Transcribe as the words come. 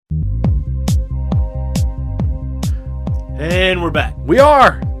And we're back. We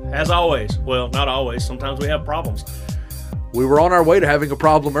are. As always. Well, not always. Sometimes we have problems. We were on our way to having a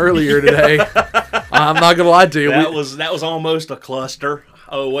problem earlier today. I'm not going to lie to you. That was almost a cluster.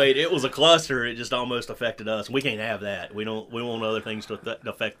 Oh, wait. It was a cluster. It just almost affected us. We can't have that. We want other things to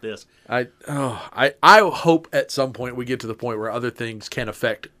affect this. I hope at some point we get to the point where other things can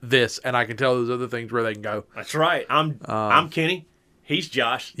affect this, and I can tell those other things where they can go. That's right. I'm Kenny. He's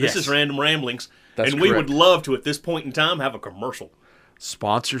Josh. This is Random Ramblings. That's and correct. We would love to, at this point in time, have a commercial.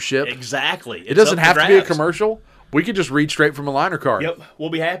 Sponsorship. Exactly. It doesn't have to be a commercial. We could just read straight from a liner card. Yep. We'll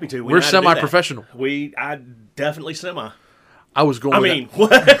be happy to. We're semi-professional. I definitely semi. I was going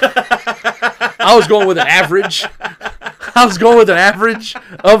what? I was going with an average. I was going with an average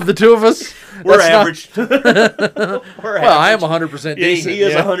of the two of us. We're average. Well, I am 100% decent. He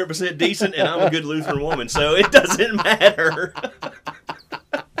is 100% decent, and I'm a good Lutheran woman, so it doesn't matter.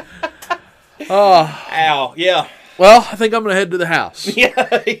 Ow, yeah. Well, I think I'm going to head to the house.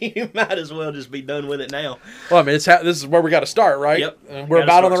 Yeah, you might as well just be done with it now. Well, I mean, this is where we got to start, right? Yep. We're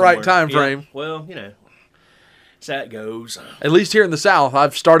about on the right time frame. Yeah. Well, that's how it goes. At least here in the South,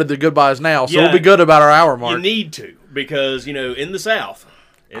 I've started the goodbyes now, so we'll be good about our hour mark. You need to, because, in the South,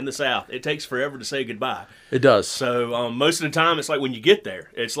 it takes forever to say goodbye. It does. So most of the time, it's like when you get there,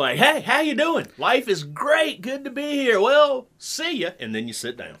 it's like, hey, how you doing? Life is great. Good to be here. Well, see ya. And then you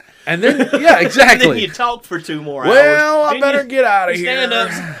sit down. And then, yeah, exactly. And then you talk for 2 more hours. Well, I better get out of here. Stand up.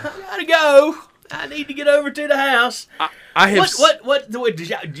 I gotta go. I need to get over to the house. I have. What did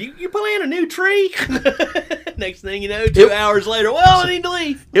you plant a new tree? Next thing you know, 2 hours later, well, I need to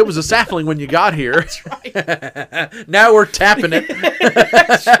leave. It was a sapling when you got here. That's right. Now we're tapping it.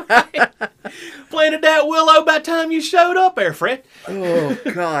 That's right. Planted that willow by the time you showed up there, Fred. Oh,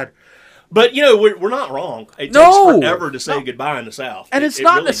 God. But, we're not wrong. It takes forever to say goodbye in the South. And it's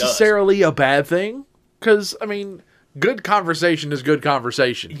not really necessarily a bad thing, because, good conversation is good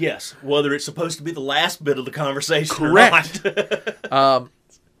conversation. Yes, whether it's supposed to be the last bit of the conversation Correct. or not.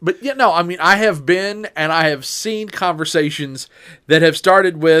 But, I have been and I have seen conversations that have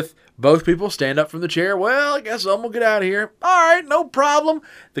started with both people stand up from the chair. Well, I guess I'm going to get out of here. All right, no problem.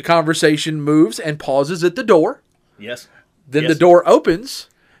 The conversation moves and pauses at the door. Yes. Then the door opens.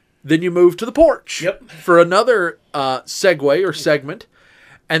 Then you move to the porch for another segue or segment.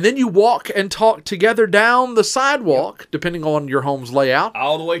 And then you walk and talk together down the sidewalk, depending on your home's layout.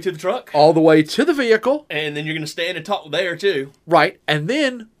 All the way to the truck. All the way to the vehicle. And then you're going to stand and talk there, too. Right. And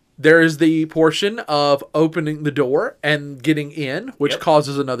then there is the portion of opening the door and getting in, which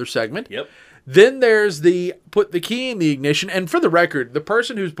causes another segment. Yep. Then there's the put the key in the ignition. And for the record, the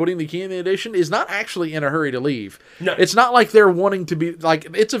person who's putting the key in the ignition is not actually in a hurry to leave. No. It's not like they're wanting to be,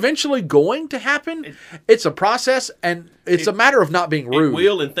 it's eventually going to happen. It's a process, and it's a matter of not being rude. It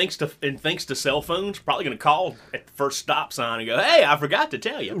will, and thanks to cell phones, probably going to call at the first stop sign and go, hey, I forgot to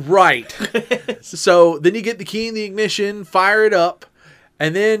tell you. Right. So then you get the key in the ignition, fire it up,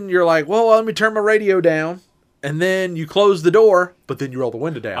 and then you're like, well, let me turn my radio down. And then you close the door, but then you roll the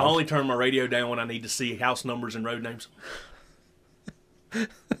window down. I only turn my radio down when I need to see house numbers and road names.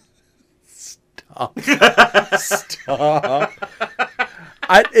 Stop. Stop.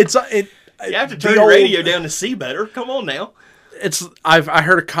 You have to turn your radio down to see better. Come on now. I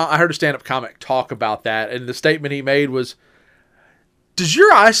heard a stand-up comic talk about that, and the statement he made was, does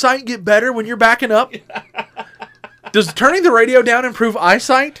your eyesight get better when you're backing up? Does turning the radio down improve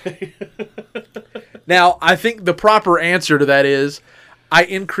eyesight? Now, I think the proper answer to that is I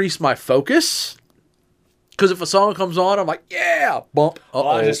increase my focus. Because if a song comes on, I'm like, yeah, bump. Well,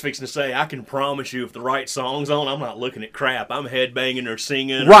 I was just fixing to say, I can promise you if the right song's on, I'm not looking at crap. I'm headbanging or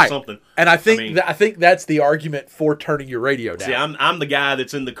singing or something. And I think that's the argument for turning your radio down. See, I'm the guy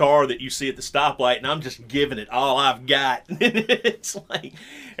that's in the car that you see at the stoplight, and I'm just giving it all I've got. It's like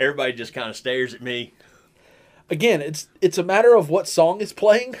everybody just kind of stares at me. Again, it's a matter of what song is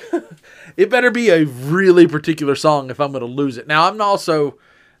playing. It better be a really particular song if I'm going to lose it. Now, I'm also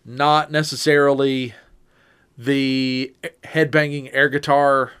not necessarily the headbanging air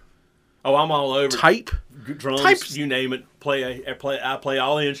guitar. Oh, I'm all over type. Drums, you name it. I play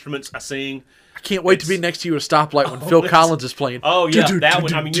all the instruments. I sing. I can't wait to be next to you at a stoplight when Phil Collins is playing. Oh yeah, that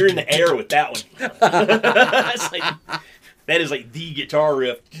one. I mean, you're in the air with that one. That is like the guitar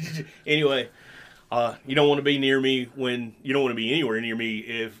riff. Anyway. You don't want to be near me you don't want to be anywhere near me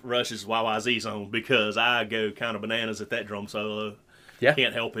if Rush's YYZ's on, because I go kind of bananas at that drum solo. Yeah.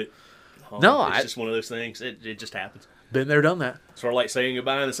 Can't help it. It's just one of those things. It just happens. Been there, done that. Sort of like saying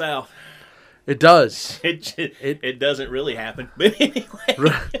goodbye in the South. It does. It doesn't really happen. But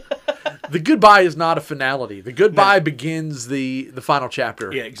anyway. The goodbye is not a finality. The goodbye begins the final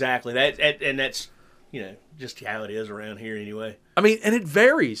chapter. Yeah, exactly. That's just how it is around here anyway. I mean, and it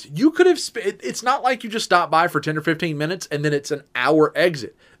varies. You could have it's not like you just stop by for 10 or 15 minutes and then it's an hour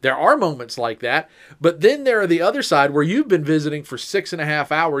exit. There are moments like that, but then there are the other side where you've been visiting for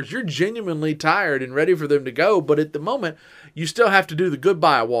 6.5 hours. You're genuinely tired and ready for them to go, but at the moment, you still have to do the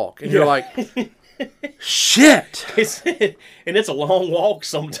goodbye walk. And you're like, shit. And it's a long walk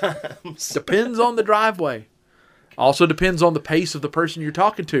sometimes. Depends on the driveway. Also depends on the pace of the person you're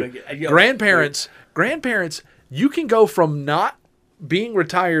talking to. Grandparents, you can go from not being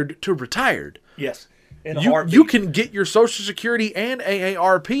retired to retired. Yes. You can get your Social Security and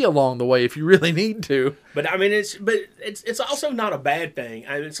AARP along the way if you really need to. But I mean, it's also not a bad thing.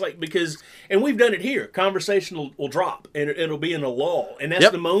 I mean, it's like and we've done it here. Conversation will drop and it'll be in a lull, and that's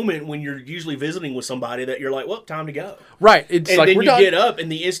the moment when you're usually visiting with somebody that you're like, well, time to go. Right. And like then you get up,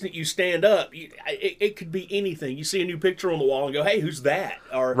 and the instant you stand up, it could be anything. You see a new picture on the wall and go, hey, who's that?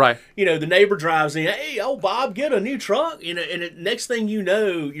 Or the neighbor drives in, hey, old Bob, get a new truck. And next thing you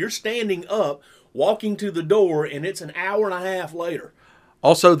know, you're standing up, walking to the door, and it's an hour and a half later.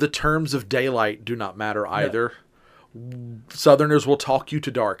 Also, the terms of daylight do not matter either. No. Southerners will talk you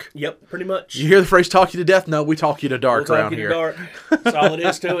to dark. Yep, pretty much. You hear the phrase "talk you to death"? No, we talk you to dark around here. Dark. That's all it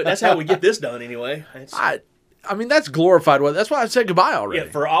is to it. That's how we get this done, anyway. I mean, that's glorified. That's why I said goodbye already.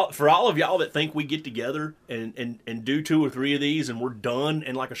 Yeah, for all of y'all that think we get together and do 2 or 3 of these and we're done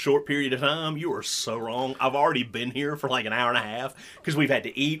in like a short period of time, you are so wrong. I've already been here for like an hour and a half because we've had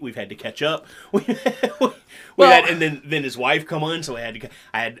to eat, we've had to catch up. And then his wife come on, so I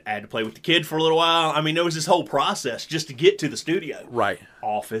had to play with the kid for a little while. I mean, there was this whole process just to get to the studio. Right.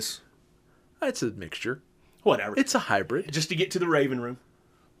 Office. It's a mixture. Whatever. It's a hybrid. Just to get to the Raven Room.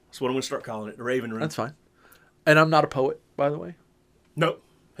 That's what I'm going to start calling it, the Raven Room. That's fine. And I'm not a poet, by the way. Nope,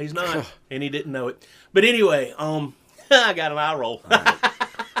 he's not, and he didn't know it. But anyway, I got an eye roll.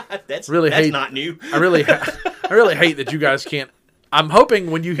 That's not new. I really hate that you guys can't. I'm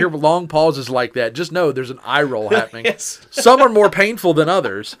hoping when you hear long pauses like that, just know there's an eye roll happening. Yes. Some are more painful than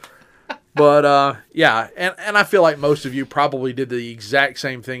others. But, yeah, and I feel like most of you probably did the exact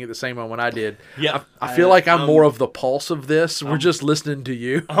same thing at the same moment I did. Yeah. I feel like I'm more of the pulse of this. We're just listening to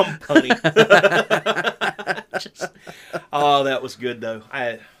you. I'm punny. Oh, that was good, though.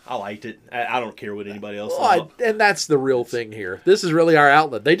 I liked it. I don't care what anybody else thought. And that's the real thing here. This is really our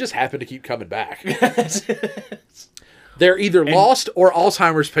outlet. They just happen to keep coming back. They're either lost or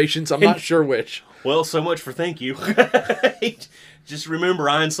Alzheimer's patients. I'm not sure which. Well, so much for thank you. Just remember,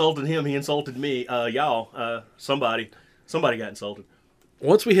 I insulted him. He insulted me. Y'all, somebody got insulted.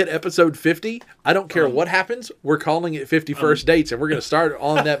 Once we hit episode 50, I don't care what happens. We're calling it 50 First Dates, and we're going to start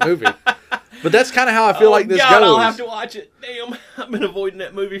on that movie. But that's kind of how I feel like this goes. I'll have to watch it. Damn, I've been avoiding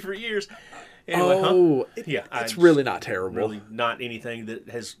that movie for years. Anyway, it's really not terrible. Really not anything that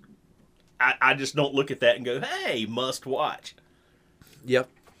has... I just don't look at that and go, hey, must watch. Yep.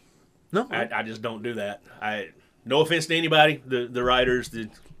 No. I just don't do that. No offense to anybody, the writers,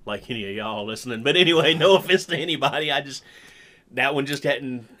 like any of y'all listening. But anyway, no offense to anybody. That one just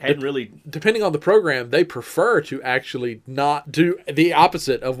hadn't really... Depending on the program, they prefer to actually not do the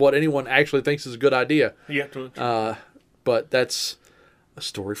opposite of what anyone actually thinks is a good idea. Yeah. But that's a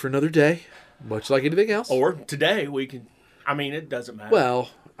story for another day, much like anything else. Or today we can... I mean, it doesn't matter. Well,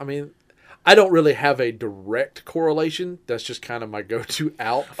 I mean... I don't really have a direct correlation. That's just kind of my go-to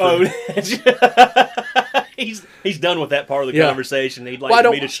out. He's done with that part of the conversation. He'd like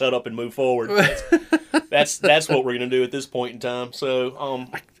me to shut up and move forward. That's what we're going to do at this point in time. So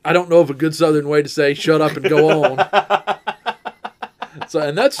I don't know of a good Southern way to say shut up and go on.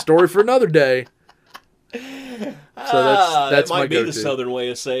 And that's a story for another day. So that's that might my be go-to. the Southern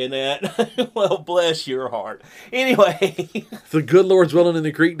way of saying that. Well, bless your heart. Anyway, the good Lord's willing and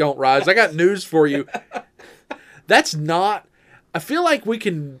the creek don't rise. I got news for you. That's not. I feel like we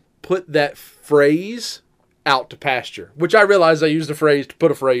can put that phrase out to pasture, which I realize I used the phrase to put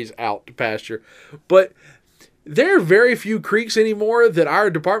a phrase out to pasture, but there are very few creeks anymore that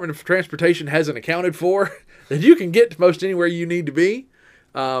our Department of Transportation hasn't accounted for that you can get to most anywhere you need to be.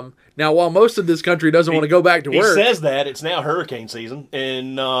 Now, while most of this country doesn't want to go back to work... He says that. It's now hurricane season,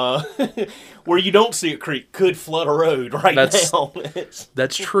 and where you don't see a creek could flood a road now.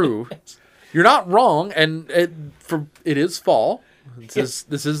 That's true. You're not wrong, and it is fall.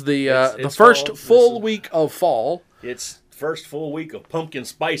 This is the first full week of fall. It's first full week of pumpkin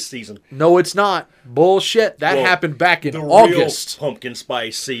spice season. No, it's not. Bullshit. That happened back in August. Real pumpkin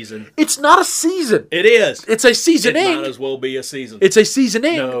spice season. It's not a season. It is. It's a seasoning. It might as well be a season. It's a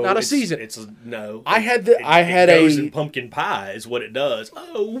seasoning, not a season. It goes in pumpkin pie is what it does.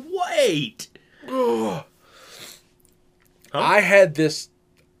 Oh, wait. I had this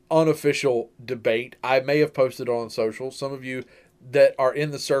unofficial debate. I may have posted it on social. Some of you that are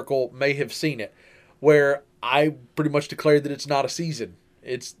in the circle may have seen it, where I pretty much declared that it's not a season.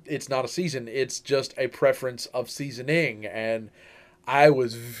 It's not a season. It's just a preference of seasoning, and I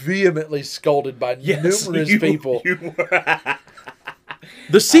was vehemently scolded by numerous people.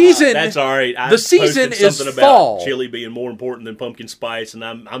 The season. That's all right. The season is something fall. about chili being more important than pumpkin spice, and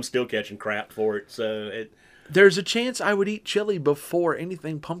I'm still catching crap for it. So there's a chance I would eat chili before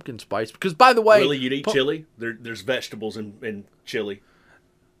anything pumpkin spice. Because, by the way, really, you'd eat chili? There's vegetables in chili.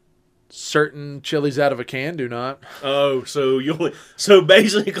 Certain chilies out of a can do not. Oh, so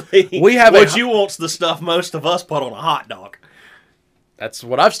basically, we have what you want's the stuff most of us put on a hot dog. That's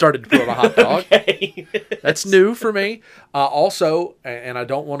what I've started to put on a hot dog. Okay. That's new for me. Also, and I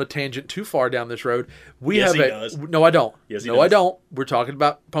don't want to tangent too far down this road. Does. No, I don't. Yes, no, I don't. We're talking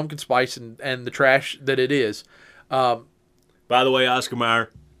about pumpkin spice and the trash that it is. By the way, Oscar Mayer,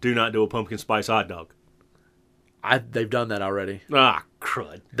 do not do a pumpkin spice hot dog. They've done that already. Ah,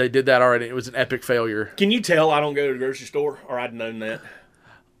 crud. They did that already. It was an epic failure. Can you tell I don't go to the grocery store, or I'd known that?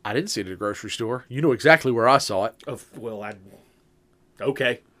 I didn't see it at the grocery store. You know exactly where I saw it.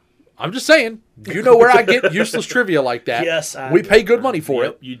 Okay. I'm just saying. You know where I get useless trivia like that. Yes. We pay good money for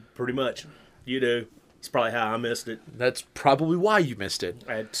it. You pretty much. You do. It's probably how I missed it. That's probably why you missed it.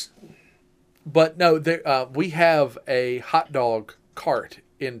 But no, we have a hot dog cart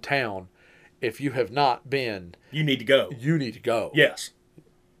in town. If you have not been, you need to go. You need to go. Yes.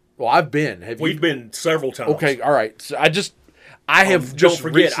 Well, I've been. We've been several times. Okay, all right. So I have don't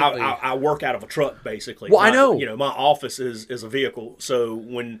forget, I work out of a truck, basically. Well, I know. My office is a vehicle. So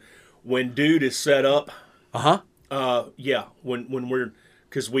when dude is set up, when we're,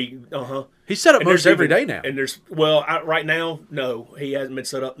 because he's set up most every day now. And right now, no, he hasn't been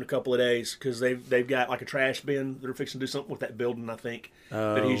set up in a couple of days because they've got like a trash bin. They're fixing to do something with that building, I think,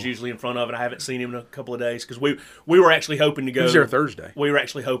 that he's usually in front of, and I haven't seen him in a couple of days because we were actually hoping to go. He was there Thursday. We were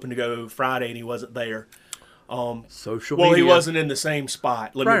actually hoping to go Friday, and he wasn't there. Social media. Well, he wasn't in the same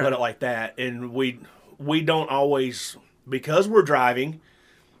spot. Let me put it like that. And we don't always, because we're driving,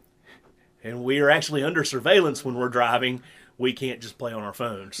 and we are actually under surveillance when we're driving. We can't just play on our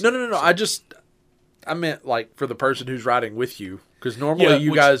phones. No. So. I meant like for the person who's riding with you, because normally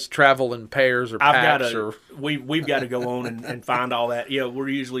you guys travel in pairs or packs. We've got to go on and find all that. Yeah, we're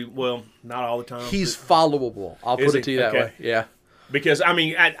usually not all the time. He's followable. I'll put it to you that way. Yeah. Because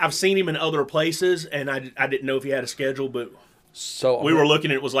I've seen him in other places, and I didn't know if he had a schedule, but we were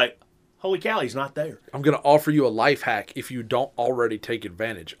looking and it was like, holy cow, he's not there. I'm going to offer you a life hack if you don't already take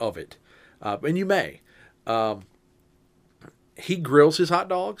advantage of it, and you may. He grills his hot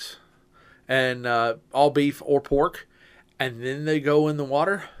dogs, and all beef or pork, and then they go in the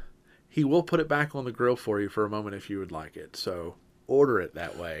water. He will put it back on the grill for you for a moment if you would like it. So order it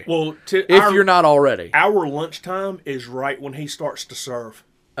that way. Well, if you're not already. Our lunchtime is right when he starts to serve.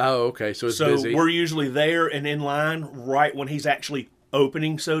 Oh, okay. So it's busy. So we're usually there and in line right when he's actually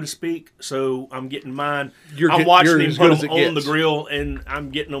opening, so to speak. So I'm getting mine. I'm watching him put them on the grill, and I'm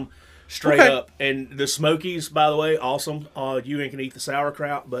getting them straight up. And the Smokies, by the way, awesome. You can eat the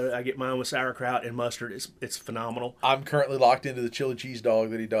sauerkraut, but I get mine with sauerkraut and mustard. It's phenomenal. I'm currently locked into the chili cheese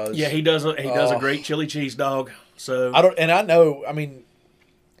dog that he does. Yeah, he does a great chili cheese dog. So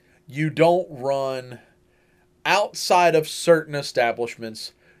you don't run outside of certain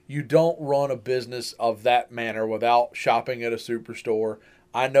establishments. You don't run a business of that manner without shopping at a superstore.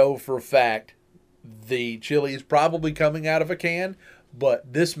 I know for a fact the chili is probably coming out of a can,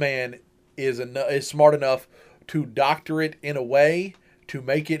 but this man is smart enough to doctor it in a way to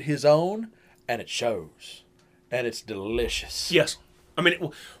make it his own, and it shows. And it's delicious. Yes.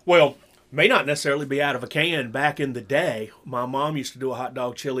 May not necessarily be out of a can. Back in the day, my mom used to do a hot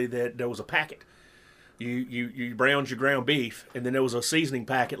dog chili that there was a packet. You browned your ground beef, and then there was a seasoning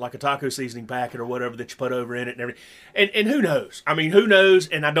packet, like a taco seasoning packet or whatever that you put over in it and everything. And who knows? Who knows?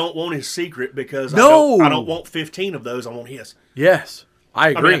 And I don't want his secret because I don't want 15 of those. I want his. Yes,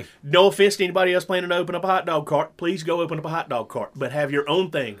 I agree. No offense to anybody else planning to open up a hot dog cart. Please go open up a hot dog cart, but have your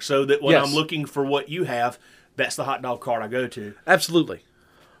own thing so that when I'm looking for what you have, that's the hot dog cart I go to. Absolutely.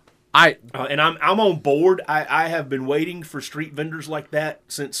 And I'm on board. I have been waiting for street vendors like that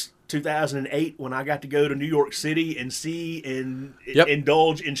since 2008 when I got to go to New York City and see and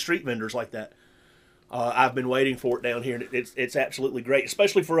indulge in street vendors like that. I've been waiting for it down here, and it's absolutely great,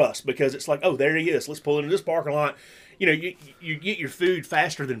 especially for us, because it's like, oh, there he is. Let's pull into this parking lot. You get your food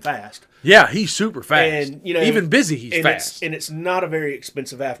faster than fast. Yeah, he's super fast. And even busy, he's fast. It's not a very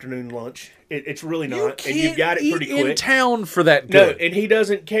expensive afternoon lunch. It's really not. And you've got it pretty quick. In town for that good. No, and he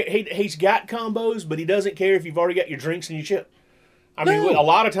doesn't care. He's got combos, but he doesn't care if you've already got your drinks and your chip. I mean, No. a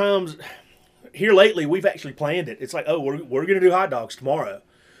lot of times here lately, we've actually planned it. It's like, oh, we're going to do hot dogs tomorrow.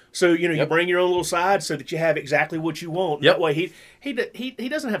 So, you Yep. bring your own little side so that you have exactly what you want. Yep. That way he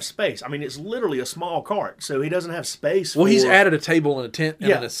doesn't have space. I mean, it's literally a small cart, so he doesn't have space Well, for... he's added a table and a tent and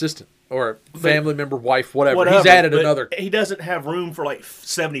Yeah. an assistant or a family member, wife, whatever. whatever, He's added but another. He doesn't have room for like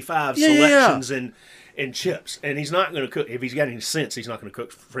 75 Yeah, yeah, selections and chips. And he's not going to cook... If he's got any sense, he's not going to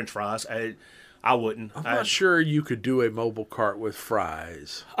cook French fries. I wouldn't. I'm not sure you could do a mobile cart with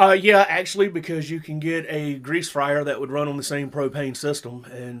fries. Yeah, actually, because you can get a grease fryer that would run on the same propane system,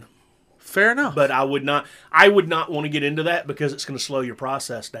 and Fair enough. but I would not want to get into that because it's going to slow your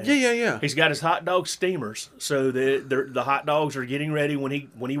process down. Yeah. He's got his hot dog steamers, so the hot dogs are getting ready when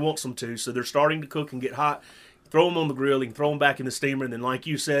he wants them to. So they're starting to cook and get hot. Throw them on the grill. He can throw them back in the steamer, and then, like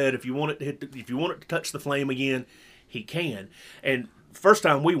you said, if you want it to touch the flame again, he can. And first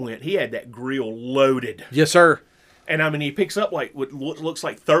time we went, he had that grill loaded. Yes, sir. And I mean, he picks up like what looks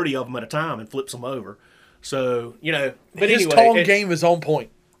like 30 of them at a time and flips them over. So but His anyway, tone game is on point.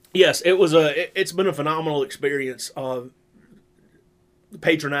 yes, it's been a phenomenal experience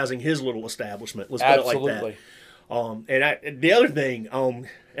patronizing his little establishment. Let's put it like Absolutely. that. And the other thing,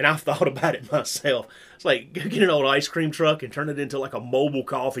 and I've thought about it myself. It's like go get an old ice cream truck and turn it into like a mobile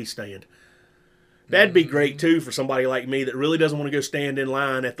coffee stand. That'd be great too for somebody like me that really doesn't want to go stand in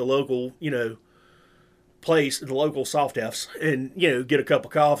line at the local, place, the local Soft F's, and get a cup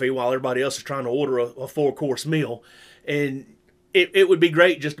of coffee while everybody else is trying to order a 4-course meal. And it would be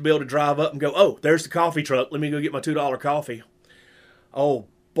great just to be able to drive up and go, oh, there's the coffee truck. Let me go get my $2 coffee. Oh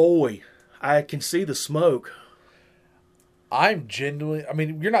boy, I can see the smoke. I'm genuinely. I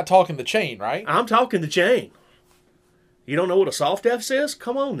mean, you're not talking the chain, right? I'm talking the chain. You don't know what a Soft F is?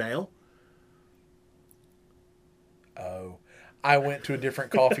 Come on now. Oh, I went to a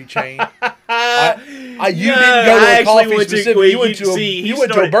different coffee chain. You didn't go to I a actually coffee went to- specific. well, You went to he a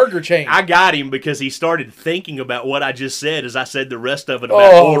started- burger chain. I got him because he started thinking about what I just said as I said the rest of it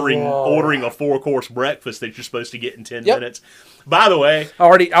about ordering a 4-course breakfast that you're supposed to get in 10 minutes. By the way, I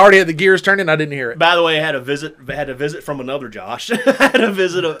already had the gears turning. I didn't hear it. I had a visit from another Josh. I had a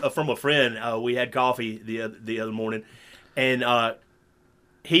visit from a friend. We had coffee the other morning, and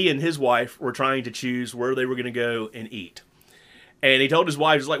he and his wife were trying to choose where they were going to go and eat. And he told his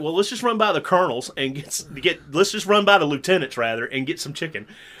wife, he's like, well, let's just run by the colonels and let's just run by the lieutenants rather and get some chicken.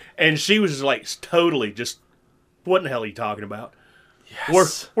 And she was just like, totally just, what in the hell are you talking about?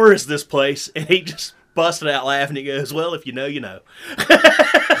 Yes. Where is this place? And he just busted out laughing. He goes, well, if you know, you know.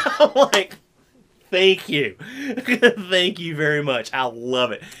 I'm like, thank you. Thank you very much. I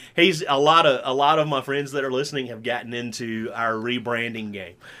love it. He's a lot of my friends that are listening have gotten into our rebranding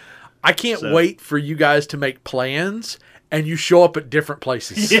game. I can't wait for you guys to make plans and you show up at different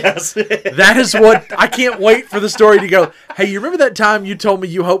places. Yes. That is what I can't wait for the story to go. Hey, you remember that time you told me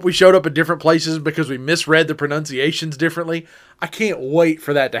you hope we showed up at different places because we misread the pronunciations differently? I can't wait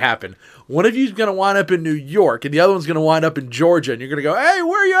for that to happen. One of you's going to wind up in New York and the other one's going to wind up in Georgia and you're going to go, hey,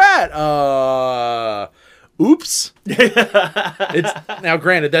 where are you at? Oops. Now,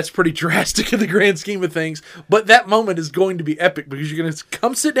 granted, that's pretty drastic in the grand scheme of things, but that moment is going to be epic because you're going to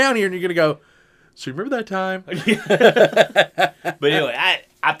come sit down here and you're going to go, so you remember that time? But anyway,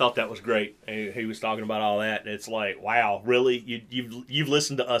 I thought that was great. He was talking about all that, and it's like, wow, really? You've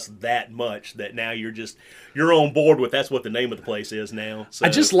listened to us that much that now you're on board with that's what the name of the place is now. So. I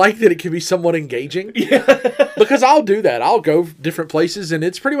just like that it can be somewhat engaging. Yeah. Because I'll do that. I'll go different places, and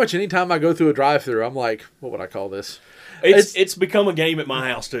it's pretty much any time I go through a drive-thru, I'm like, what would I call this? It's become a game at my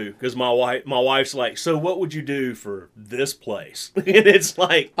house too because my wife's like, so what would you do for this place? And it's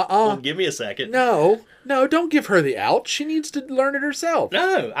like, well, give me a second. No, don't give her the out. She needs to learn it herself.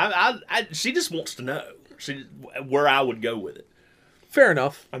 No, she just wants to know where I would go with it. Fair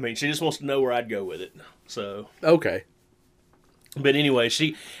enough. I mean, she just wants to know where I'd go with it. So okay. But anyway,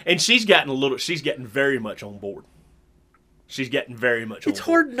 she's getting very much on board. She's getting very much. It's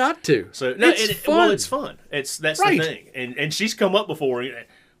hard not to. So no, it's fun. Well, it's fun. That's right. The thing. And she's come up before.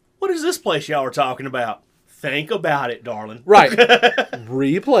 What is this place y'all are talking about? Think about it, darling. Right.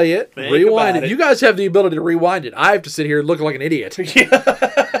 Replay it. Rewind it. You guys have the ability to rewind it. I have to sit here looking like an idiot.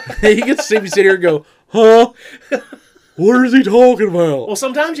 Yeah. He gets to see me sit here and go, huh? What is he talking about? Well,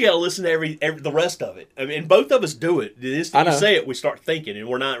 sometimes you got to listen to the rest of it. I mean, both of us do it. The instant you say it, we start thinking, and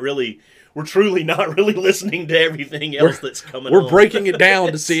we're truly not really listening to everything else that's coming on. We're breaking it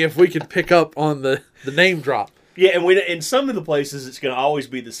down to see if we can pick up on the name drop. Yeah, and in some of the places, it's going to always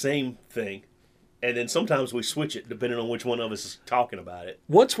be the same thing. And then sometimes we switch it depending on which one of us is talking about it.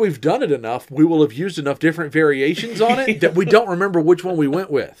 Once we've done it enough, we will have used enough different variations on it that we don't remember which one we went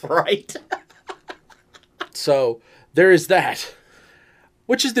with. Right. So there is that.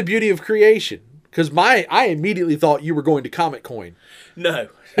 Which is the beauty of creation. Because I immediately thought you were going to Comic Coin. No.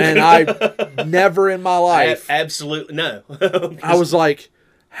 And I never in my life. Absolutely no. I was like,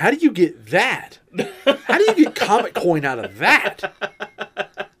 how do you get that? How do you get Comic Coin out of that?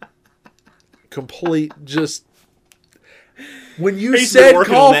 Complete just... When you He's said been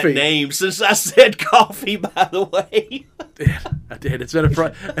working coffee... on that name since I said coffee, by the way. I did. It's been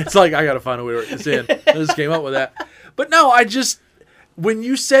it's like, I got to find a way to work this in. I just came up with that. But no, when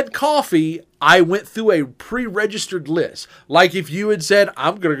you said coffee, I went through a pre-registered list. Like if you had said,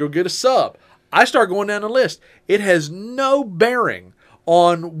 I'm going to go get a sub, I start going down the list. It has no bearing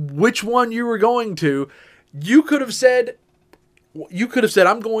on which one you were going to. You could have said,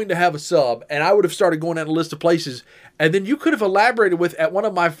 I'm going to have a sub, and I would have started going down a list of places, and then you could have elaborated with, at one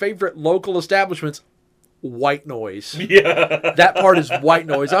of my favorite local establishments, White Noise. Yeah. That part is White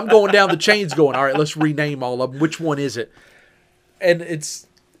Noise. I'm going down the chains going, all right, let's rename all of them. Which one is it? And it's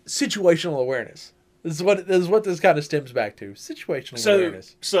situational awareness. This is what this kind of stems back to. Situational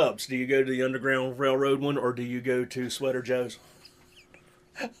awareness. Subs, do you go to the Underground Railroad one, or do you go to Sweater Joe's?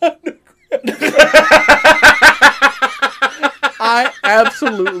 I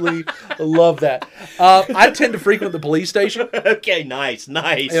absolutely love that. I tend to frequent the police station. Okay, nice.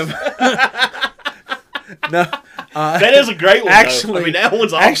 No, that is a great one. Actually, though. I mean, that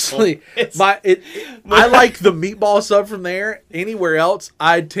one's awesome. Actually, I like the meatball sub from there. Anywhere else,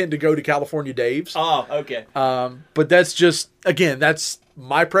 I tend to go to California Dave's. Oh, okay. But that's just, again, that's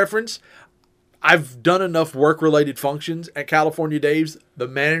my preference. I've done enough work-related functions at California Dave's. The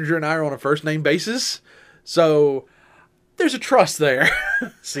manager and I are on a first-name basis, so there's a trust there.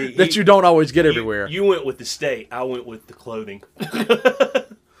 See, that you don't always get everywhere. You went with the state. I went with the clothing.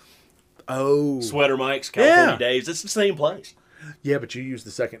 Oh. Sweater Mike's, California Days. It's the same place. Yeah, but you use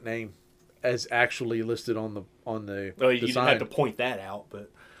the second name as actually listed on the Oh, you the didn't sign. have to point that out, but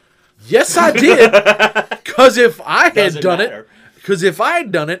Yes, I did. Because if I had Doesn't done matter.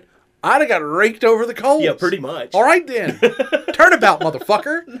 it, I'd have got raked over the coals. Yeah, pretty much. All right then. Turnabout,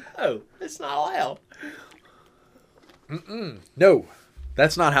 motherfucker. No, it's not allowed. No,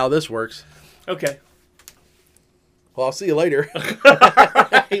 that's not how this works. Okay. Well, I'll see you later. All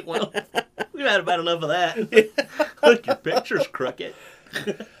right, well, we've had about enough of that. Look, your picture's crooked.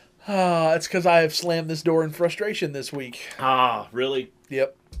 It's because I have slammed this door in frustration this week. Ah, really?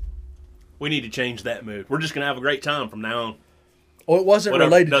 Yep. We need to change that mood. We're just going to have a great time from now on. Oh, it wasn't Whatever,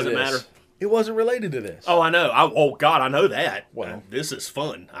 related to doesn't this. matter. It wasn't related to this. Oh, I know. Oh, God, I know that. Well. This is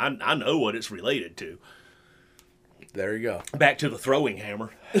fun. I know what it's related to. There you go. Back to the throwing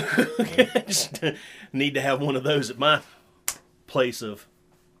hammer. Just need to have one of those at my place of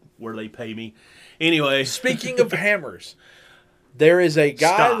where they pay me. Anyway. Speaking of hammers, there is a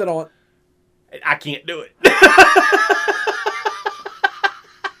guy Stop. that on... I can't do it.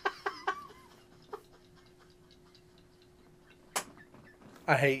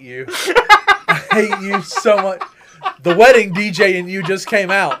 I hate you. I hate you so much. The wedding DJ and you just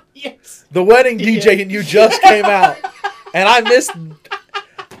came out. Yes. The wedding DJ and you just came out. And I missed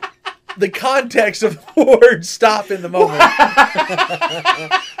the context of the word stop in the moment.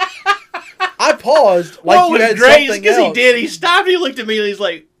 I paused like What you was had great something because else. he did. He stopped. He looked at me and he's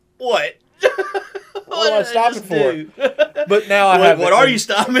like, "What? What am I did stopping just for?" do? But now I have. What are you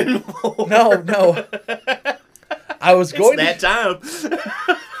stopping for? No. I was going It's that time.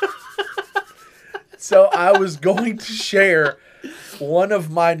 So I was going to share one of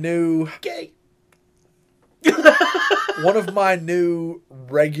my new Okay.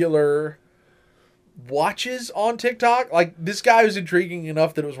 regular watches on TikTok. Like, this guy was intriguing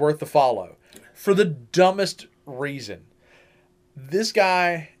enough that it was worth the follow. For the dumbest reason. This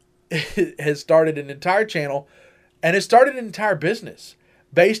guy has started an entire channel and has started an entire business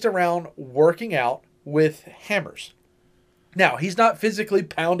based around working out with hammers. Now, he's not physically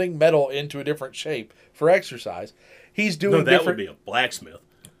pounding metal into a different shape for exercise. He's doing No, that different... would be a blacksmith.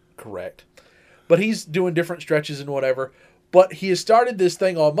 Correct. But he's doing different stretches and whatever. But he has started this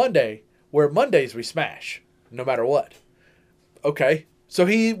thing on Monday, where Mondays we smash, no matter what. Okay. So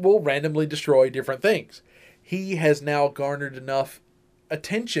he will randomly destroy different things. He has now garnered enough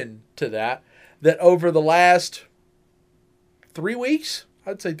attention to that over the last 3 weeks,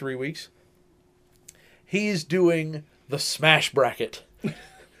 I'd say 3 weeks, he's doing the smash bracket.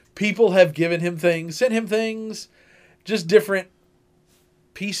 People have given him things, sent him things, just different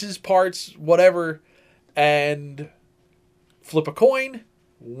pieces, parts, whatever, and flip a coin,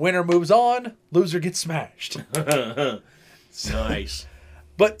 winner moves on, loser gets smashed. Nice.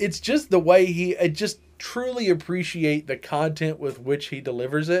 But it's just the way I just truly appreciate the content with which he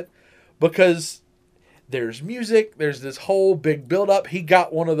delivers it, because There's music. There's this whole big build-up. He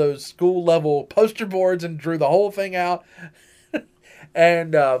got one of those school-level poster boards and drew the whole thing out.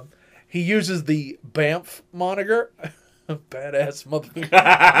 And he uses the Banff moniker. Badass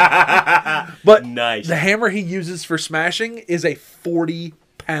motherfucker. But nice. The hammer he uses for smashing is a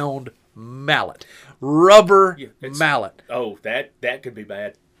 40-pound mallet. Rubber mallet. Oh, that could be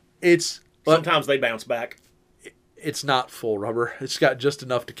bad. Sometimes they bounce back. It's not full rubber. It's got just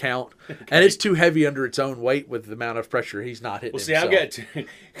enough to count. Okay. And it's too heavy under its own weight with the amount of pressure he's not hitting himself. I've got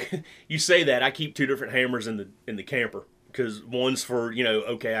you say that. I keep 2 different hammers in the camper. Because one's for,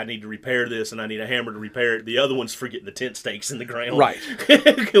 okay, I need to repair this and I need a hammer to repair it. The other one's for getting the tent stakes in the ground. Right.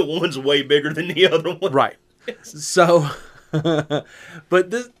 One's way bigger than the other one. Right. So, but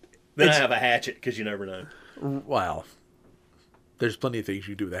this... Then I have a hatchet because you never know. Well, there's plenty of things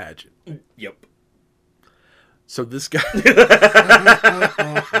you can do with a hatchet. Yep. So this guy...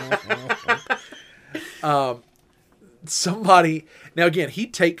 somebody... Now, again, he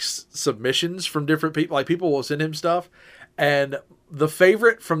takes submissions from different people. Like, people will send him stuff. And the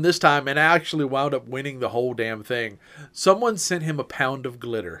favorite from this time, and I actually wound up winning the whole damn thing, someone sent him a pound of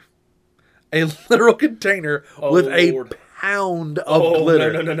glitter. A literal container with Lord. A pound of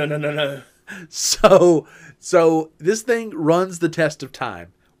glitter. No. So this thing runs the test of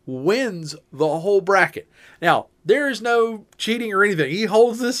time. Wins the whole bracket. Now, there is no cheating or anything. He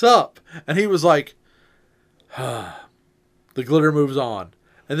holds this up. And he was like, the glitter moves on.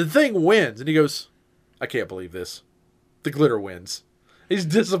 And the thing wins. And he goes, I can't believe this. The glitter wins. He's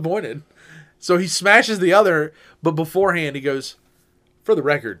disappointed. So he smashes the other. But beforehand, he goes, for the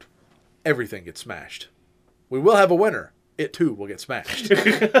record, everything gets smashed. We will have a winner. It too will get smashed.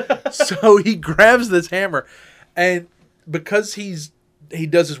 So he grabs this hammer. And because he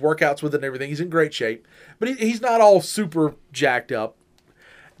does his workouts with it and everything, he's in great shape. But he's not all super jacked up.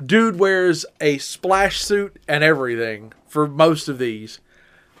 Dude wears a splash suit and everything for most of these.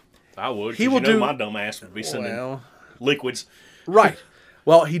 I would. He will my dumb ass would be sending liquids. Right.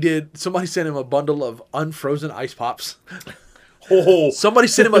 Well, he did. Somebody sent him a bundle of unfrozen ice pops. Oh. Somebody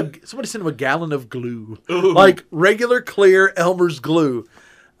sent him a gallon of glue. Ooh. Like regular clear Elmer's glue.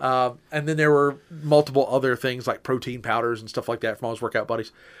 And then there were multiple other things like protein powders and stuff like that from all his workout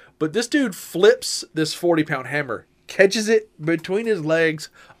buddies. But this dude flips this 40-pound hammer, catches it between his legs,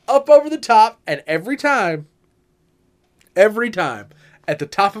 up over the top, and every time, at the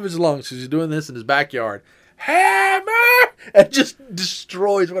top of his lungs, because he's doing this in his backyard, hammer! And just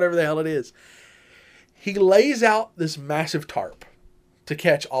destroys whatever the hell it is. He lays out this massive tarp to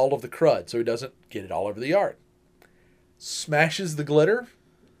catch all of the crud so he doesn't get it all over the yard. Smashes the glitter.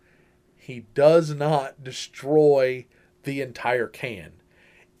 He does not destroy the entire can.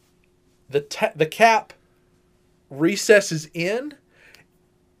 The cap recesses in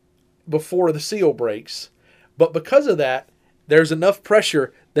before the seal breaks, but because of that, there's enough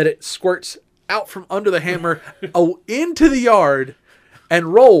pressure that it squirts out from under the hammer into the yard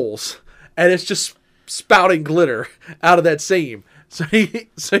and rolls, and it's just spouting glitter out of that seam. So he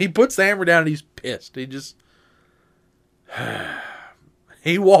puts the hammer down and he's pissed.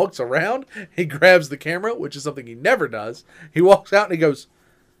 He walks around, he grabs the camera, which is something he never does. He walks out and he goes,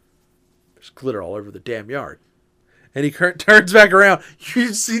 there's glitter all over the damn yard. And he turns back around.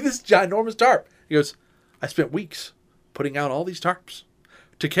 You see this ginormous tarp? He goes, I spent weeks putting out all these tarps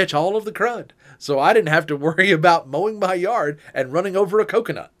to catch all of the crud. So I didn't have to worry about mowing my yard and running over a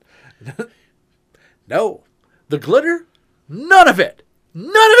coconut. No. The glitter? None of it. None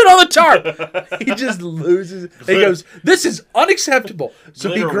of it on the tarp. He just loses. He goes, this is unacceptable. So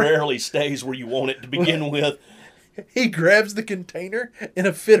glitter rarely stays where you want it to begin with. He grabs the container in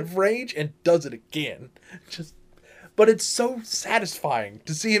a fit of rage and does it again. But it's so satisfying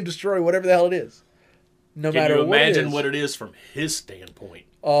to see him destroy whatever the hell it is. No matter what it is. Can you imagine what it is from his standpoint?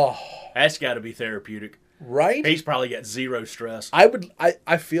 Oh. That's got to be therapeutic. Right? He's probably got zero stress.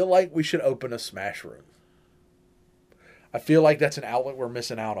 I feel like we should open a smash room. I feel like that's an outlet we're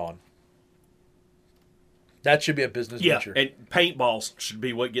missing out on. That should be a business venture. Yeah, and paintballs should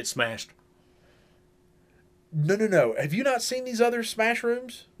be what gets smashed. No. Have you not seen these other smash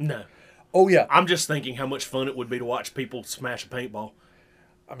rooms? No. Oh, yeah. I'm just thinking how much fun it would be to watch people smash a paintball.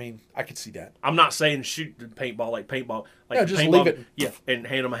 I mean, I could see that. I'm not saying shoot the paintball like paintball. Like no, just paintball, leave it. Yeah, and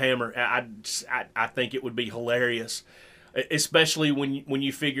hand them a hammer. I think it would be hilarious. Especially when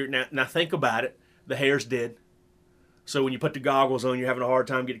you figure... Now think about it. The hair's dead. So when you put the goggles on, you're having a hard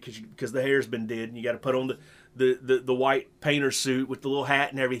time getting because the hair's been dead, and you got to put on the white painter suit with the little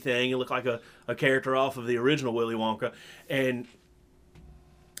hat and everything. You look like a character off of the original Willy Wonka, and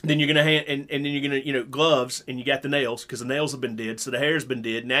Then you're gonna and then you're gonna gloves, and you got the nails because the nails have been did, so the hair's been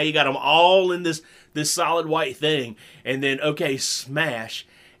did. Now you got them all in this solid white thing, and then okay, smash,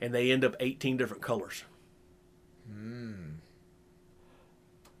 and they end up 18 different colors.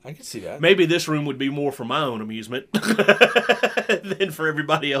 I can see that. Maybe this room would be more for my own amusement than for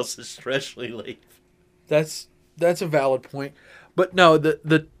everybody else's stress relief. That's a valid point. But no,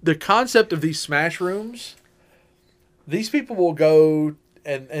 the concept of these smash rooms, these people will go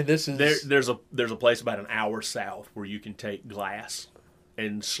and this is there's a place about an hour south where you can take glass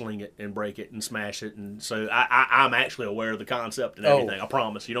and sling it and break it and smash it, and so I'm actually aware of the concept and everything. I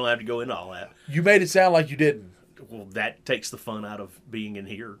promise you don't have to go into all that. You made it sound like you didn't. Well, that takes the fun out of being in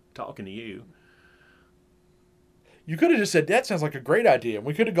here talking to you. You could have just said, that sounds like a great idea. And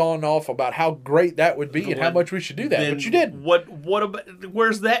we could have gone off about how great that would be and how much we should do that. But you didn't. What about,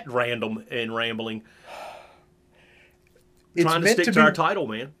 where's that random and rambling? It's trying to stick to our title,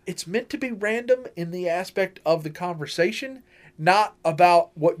 man. It's meant to be random in the aspect of the conversation, not about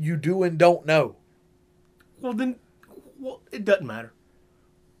what you do and don't know. Well, then, it doesn't matter.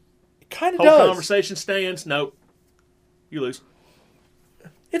 It kind of does. Whole conversation stands. Nope. You lose.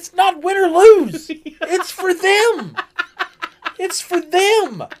 It's not win or lose. It's for them. It's for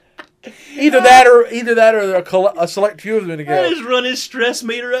them. Either that or a select few of them to go. I just run his stress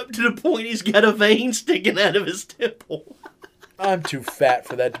meter up to the point he's got a vein sticking out of his temple. I'm too fat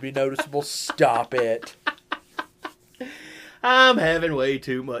for that to be noticeable. Stop it. I'm having way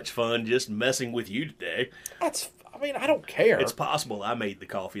too much fun just messing with you today. I don't care. It's possible I made the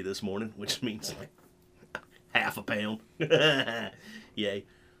coffee this morning, which means like half a pound. Yay.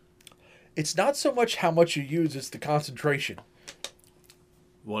 It's not so much how much you use, it's the concentration.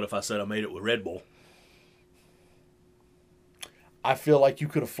 What if I said I made it with Red Bull? I feel like you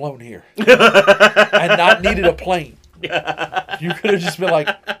could have flown here and not needed a plane. You could have just been like,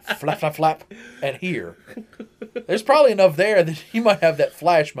 flap, flap, flap, and here. There's probably enough there that you might have that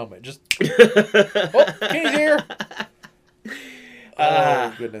flash moment. Just, Kenny's here.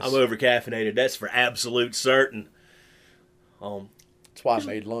 Oh, goodness. I'm over caffeinated. That's for absolute certain. That's why I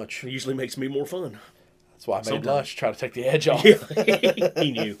made lunch. It usually makes me more fun. That's why I made lunch, try to take the edge off. Yeah,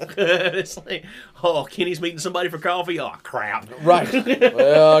 he knew. It's like, oh, Kenny's meeting somebody for coffee? Oh, crap. Right.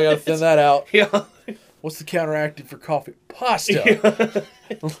 Well, I got to thin that out. Yeah. What's the counteractive for coffee? Pasta.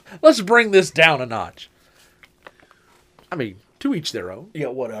 Yeah. Let's bring this down a notch. I mean, to each their own. Yeah,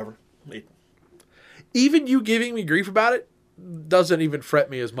 whatever. Even you giving me grief about it doesn't even fret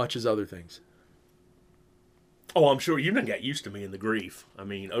me as much as other things. Oh, I'm sure you done got used to me in the grief. I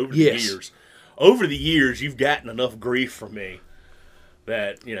mean, over the years, you've gotten enough grief from me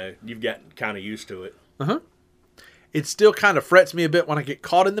that, you've gotten kind of used to it. Uh-huh. It still kind of frets me a bit when I get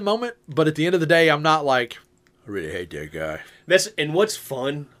caught in the moment, but at the end of the day, I'm not like, I really hate that guy. And what's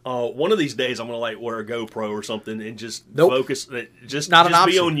fun, one of these days I'm going to wear a GoPro or something and just focus, just be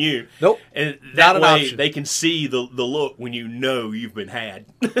on you. Nope. And that way they can see the look when you've been had.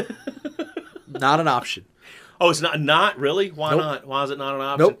 Not an option. Oh, it's not really? Why not? Why is it not an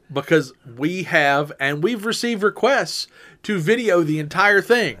option? Nope, because we've received requests to video the entire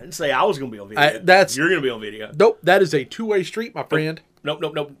thing. I didn't say I was going to be on video. You're going to be on video. Nope, that is a two-way street, my friend. Nope.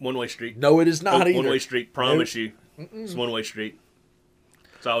 One-way street. No, it is not either. One-way street. Promise you. It's one-way street.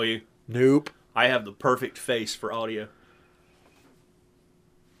 It's all you. Nope. I have the perfect face for audio.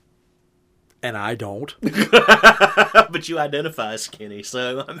 And I don't. But you identify as skinny,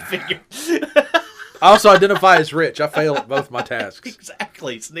 so I'm figuring. I also identify as rich. I fail at both my tasks.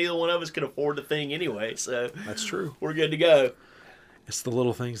 Exactly. So neither one of us can afford the thing anyway, so that's true. We're good to go. It's the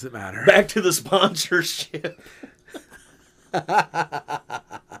little things that matter. Back to the sponsorship. A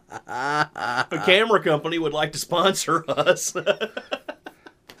camera company would like to sponsor us.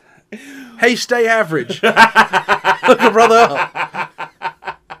 Hey, stay average. Look a brother up.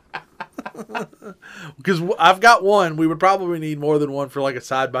 Because I've got one. We would probably need more than one for a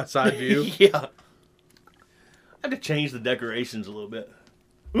side-by-side view. Yeah. I had to change the decorations a little bit.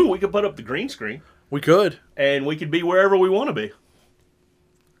 Ooh, we could put up the green screen. We could. And we could be wherever we want to be.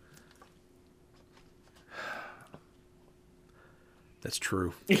 That's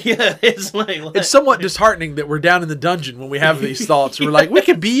true. Yeah, it's it's somewhat disheartening that we're down in the dungeon when we have these thoughts. We're like, we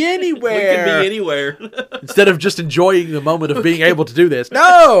could be anywhere. We could be anywhere. Instead of just enjoying the moment of being able to do this.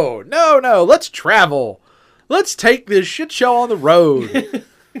 No. Let's travel. Let's take this shit show on the road.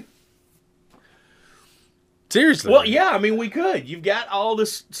 Seriously. Well, yeah, I mean, we could. You've got all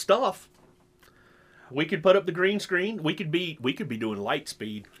this stuff. We could put up the green screen. We could be doing light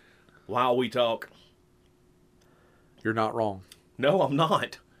speed while we talk. You're not wrong. No, I'm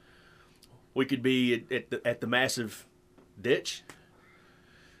not. We could be at the massive ditch.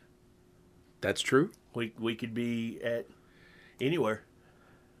 That's true. We could be at anywhere.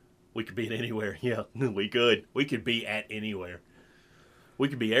 We could be at anywhere. Yeah, we could. We could be at anywhere. We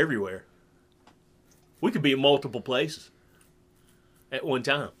could be everywhere. We could be in multiple places at one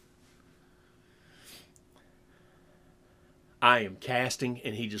time. I am casting,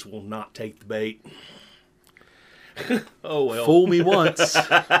 and he just will not take the bait. Oh, well. Fool me once.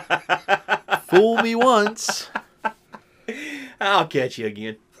 Fool me once. I'll catch you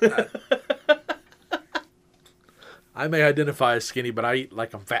again. I may identify as skinny, but I eat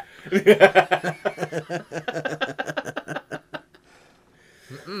like I'm fat.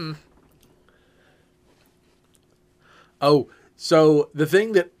 Oh, so the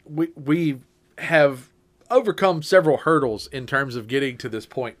thing that we have overcome several hurdles in terms of getting to this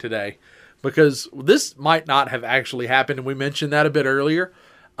point today, because this might not have actually happened, and we mentioned that a bit earlier.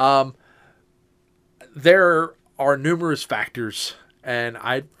 There are numerous factors, and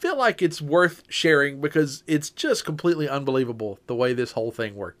I feel like it's worth sharing because it's just completely unbelievable the way this whole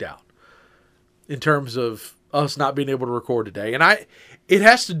thing worked out in terms of us not being able to record today. And it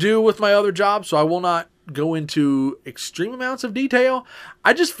has to do with my other job, so I will not go into extreme amounts of detail.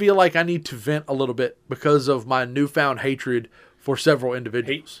 I just feel like I need to vent a little bit because of my newfound hatred for several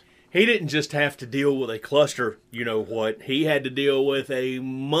individuals. He didn't just have to deal with a cluster, you-know-what. He had to deal with a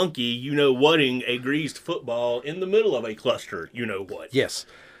monkey, you-know-whatting a greased football in the middle of a cluster, you-know-what. Yes.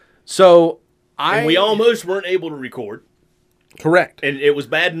 So And we almost weren't able to record. Correct. And it was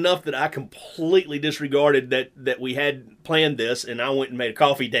bad enough that I completely disregarded that we had planned this, and I went and made a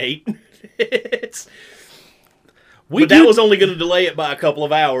coffee date. But that was only going to delay it by a couple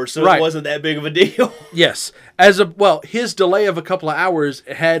of hours, so It wasn't that big of a deal. Yes. His delay of a couple of hours,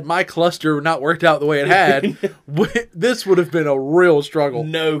 had my cluster not worked out the way it had, this would have been a real struggle.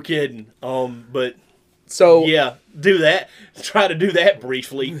 No kidding. But so yeah, do that. Try to do that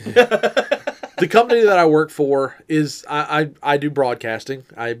briefly. The company that I work for is I do broadcasting.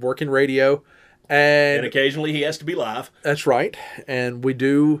 I work in radio, and occasionally he has to be live. That's right. And we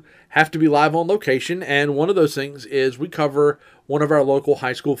do have to be live on location, and one of those things is we cover one of our local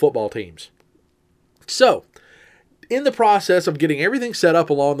high school football teams. So, in the process of getting everything set up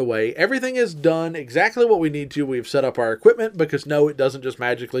along the way, everything is done exactly what we need to. We've set up our equipment because, no, it doesn't just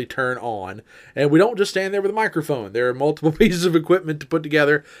magically turn on. And we don't just stand there with a microphone. There are multiple pieces of equipment to put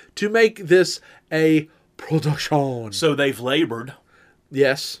together to make this a production. So they've labored.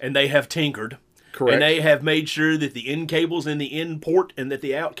 Yes. And they have tinkered. Correct. And they have made sure that the in cable's in the in port and that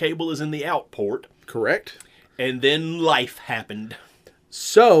the out cable is in the out port. Correct. And then life happened.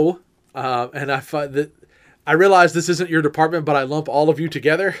 So, and I find that I realize this isn't your department, but I lump all of you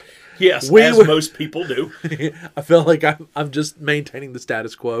together. Yes, as most people do. I feel like I'm just maintaining the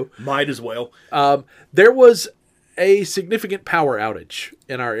status quo. Might as well. There was a significant power outage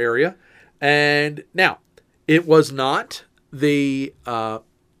in our area, and now it was not the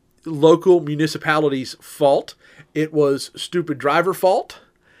local municipality's fault. It was stupid driver fault.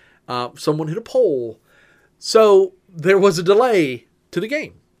 Someone hit a pole. So there was a delay to the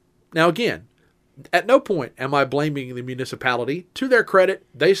game. Now again, at no point am I blaming the municipality. To their credit,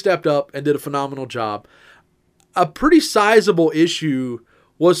 they stepped up and did a phenomenal job. A pretty sizable issue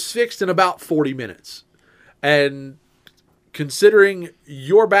was fixed in about 40 minutes. And considering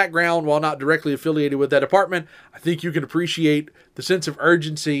your background, while not directly affiliated with that department, I think you can appreciate the sense of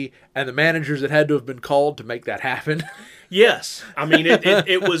urgency and the managers that had to have been called to make that happen. Yes. I mean,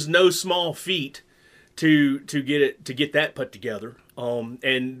 it was no small feat to get that put together.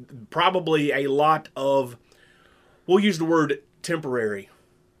 And probably a lot of, we'll use the word temporary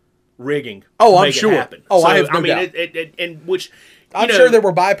rigging. Oh, I'm sure. I have no doubt. And which I'm sure there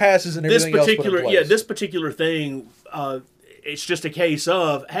were bypasses and everything else put in place. Yeah, this particular thing, it's just a case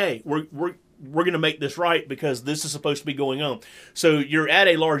of, hey, we're going to make this right because this is supposed to be going on. So you're at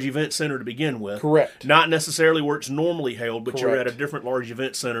a large event center to begin with. Correct. Not necessarily where it's normally held, but Correct. You're at a different large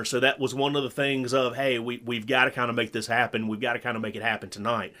event center. So that was one of the things of, hey, we've got to kind of make this happen. We've got to kind of make it happen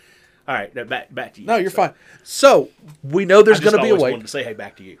tonight. All right, back to you. No, you're fine. So we know there's going to be a wait. Wanted to say, hey,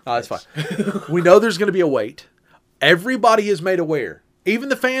 back to you. Oh, that's fine. We know there's going to be a wait. Everybody is made aware, even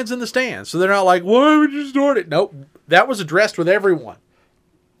the fans in the stands. So they're not like, why would you start it? Nope. That was addressed with everyone.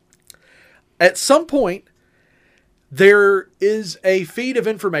 At some point, there is a feed of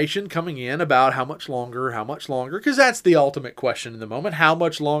information coming in about how much longer, because that's the ultimate question in the moment. How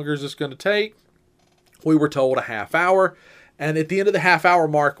much longer is this going to take? We were told a half hour, and at the end of the half hour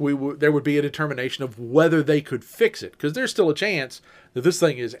mark, there would be a determination of whether they could fix it, because there's still a chance that this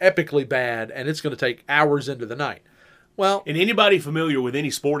thing is epically bad, and it's going to take hours into the night. Well, and anybody familiar with any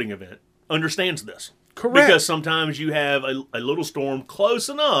sporting event understands this. Correct. Because sometimes you have a little storm close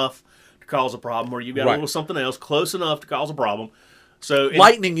enough cause a problem, or you've got a Right. little something else close enough to cause a problem. So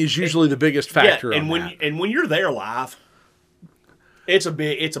Lightning is usually the biggest factor. and on when that. when you're there live, it's a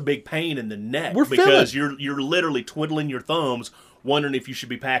big pain in the neck We're because you're literally twiddling your thumbs, wondering if you should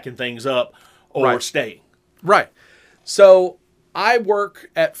be packing things up or Right. staying. Right. So I work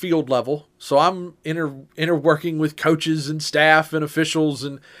at field level, so I'm interworking with coaches and staff and officials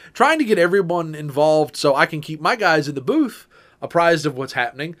and trying to get everyone involved so I can keep my guys in the booth apprised of what's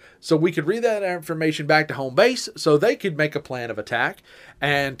happening so we could read that information back to home base so they could make a plan of attack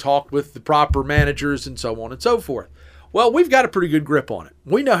and talk with the proper managers and so on and so forth. Well, we've got a pretty good grip on it.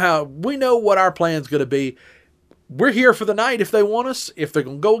 We know what our plan's going to be. We're here for the night if they want us. If they're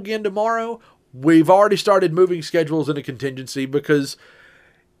going to go again tomorrow, we've already started moving schedules into contingency because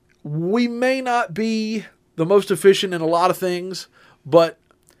we may not be the most efficient in a lot of things, but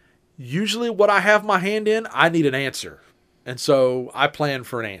usually what I have my hand in, I need an answer. And so I plan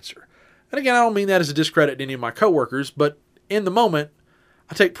for an answer. And again, I don't mean that as a discredit to any of my coworkers, but in the moment,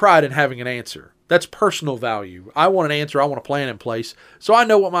 I take pride in having an answer. That's personal value. I want an answer. I want a plan in place so I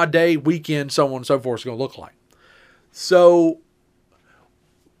know what my day, weekend, so on and so forth is going to look like. So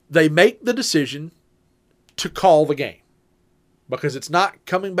they make the decision to call the game because it's not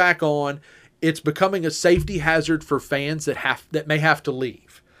coming back on. It's becoming a safety hazard for fans that may have to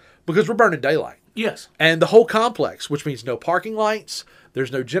leave because we're burning daylight. Yes. And the whole complex, which means no parking lights,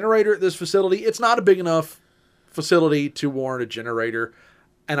 there's no generator at this facility. It's not a big enough facility to warrant a generator.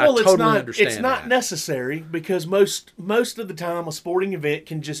 And I totally understand it's not that. necessary because most of the time a sporting event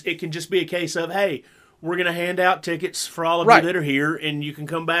can just be a case of, hey, we're going to hand out tickets for all of Right. you that are here, and you can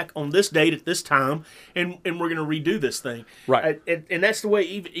come back on this date at this time, and we're going to redo this thing. Right. And that's the way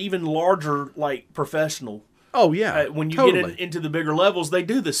even larger, like, professional. Oh, yeah. When you totally. get into the bigger levels, they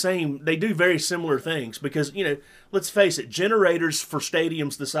do the same. They do very similar things because, let's face it, generators for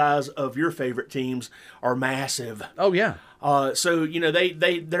stadiums the size of your favorite teams are massive. Oh, yeah. So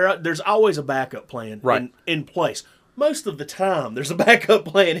there's always a backup plan Right. in place. Most of the time, there's a backup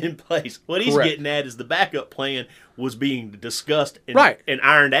plan in place. What he's Correct. getting at is the backup plan was being discussed and, Right. and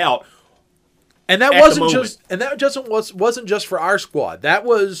ironed out. And that at wasn't the just wasn't just for our squad. That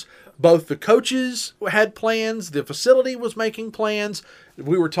was both the coaches had plans, the facility was making plans.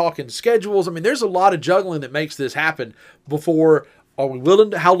 We were talking schedules. I mean, there's a lot of juggling that makes this happen before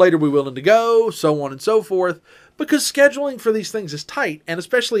how late are we willing to go, so on and so forth. Because scheduling for these things is tight, and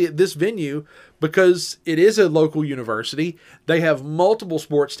especially at this venue, because it is a local university, they have multiple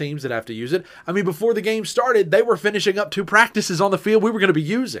sports teams that have to use it. I mean, before the game started, they were finishing up 2 practices on the field we were going to be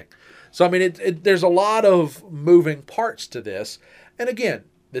using. So, I mean, there's a lot of moving parts to this. And again,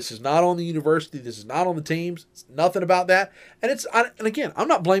 this is not on the university. This is not on the teams. It's nothing about that. And again, I'm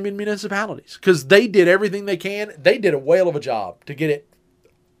not blaming municipalities because they did everything they can. They did a whale of a job to get it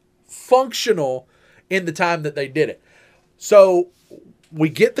functional in the time that they did it. So we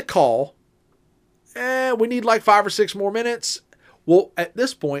get the call. We need like 5 or 6 more minutes. Well, at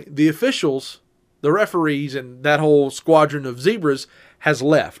this point, the officials, the referees, and that whole squadron of zebras has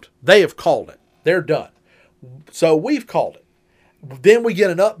left. They have called it. They're done. So we've called it. Then we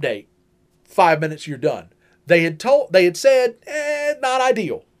get an update. 5 minutes, you're done. They had said, not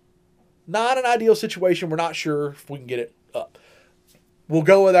ideal. Not an ideal situation. We're not sure if we can get it up. We'll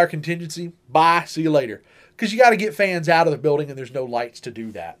go with our contingency. Bye. See you later. Because you got to get fans out of the building, and there's no lights to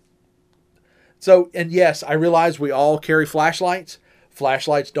do that. So, and yes, I realize we all carry flashlights.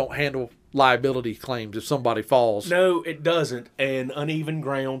 Flashlights don't handle liability claims if somebody falls. No, it doesn't. And uneven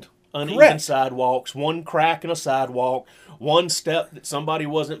ground, uneven Correct. sidewalks, one crack in a sidewalk, one step that somebody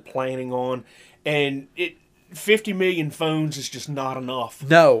wasn't planning on, and 50 million phones is just not enough.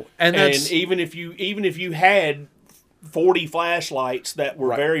 No, and even if you had 40 flashlights that were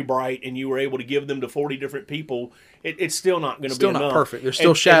Right. very bright and you were able to give them to 40 different people, it's still not going to be still enough. not perfect. There's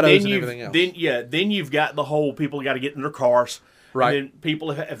still shadows and everything else. Then you've got the whole people got to get in their cars. Right. And then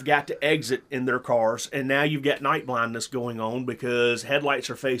people have got to exit in their cars. And now you've got night blindness going on because headlights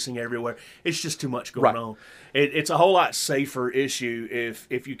are facing everywhere. It's just too much going Right. on. It's a whole lot safer issue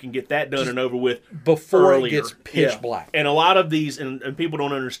if you can get that done and over with before earlier. it gets pitch black. And a lot of these, and people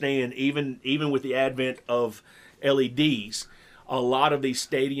don't understand, even with the advent of LEDs, a lot of these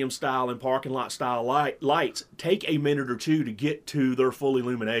stadium style and parking lot style lights take a minute or two to get to their full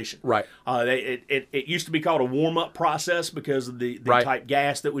illumination. Right. It used to be called a warm up process because of the Right. type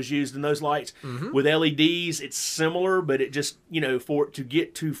gas that was used in those lights. Mm-hmm. With LEDs, it's similar, but it just for it to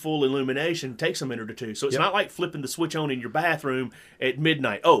get to full illumination takes a minute or two. So it's Yep. not like flipping the switch on in your bathroom at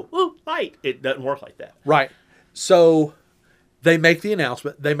midnight. Oh, light! It doesn't work like that. Right. So they make the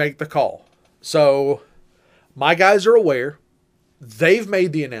announcement. They make the call. So my guys are aware. They've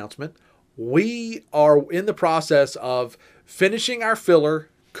made the announcement. we are in the process of finishing our filler,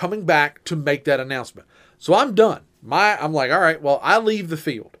 coming back to make that announcement. So I'm done. I'm like, all right, well, I leave the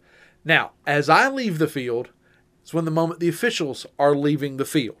field. Now, as I leave the field, it's when the moment the officials are leaving the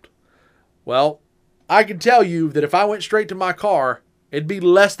field. Well, I can tell you that if I went straight to my car, it'd be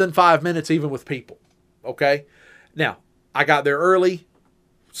less than 5 minutes even with people. Okay? Now, I got there early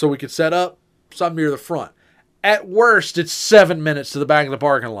so we could set up, so I'm near the front. At worst, it's 7 minutes to the back of the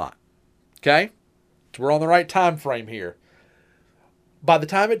parking lot. Okay? So we're on the right time frame here. By the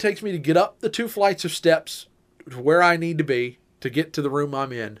time it takes me to get up the 2 flights of steps to where I need to be to get to the room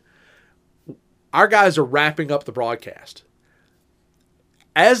I'm in, our guys are wrapping up the broadcast.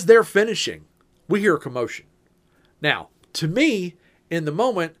 As they're finishing, we hear a commotion. Now, to me, in the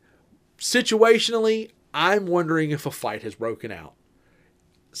moment, situationally, I'm wondering if a fight has broken out.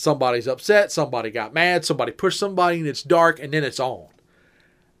 Somebody's upset, somebody got mad, somebody pushed somebody, and it's dark, and then it's on.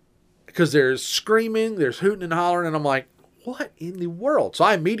 Because there's screaming, there's hooting and hollering, and I'm like, what in the world? So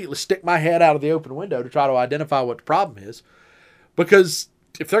I immediately stick my head out of the open window to try to identify what the problem is. Because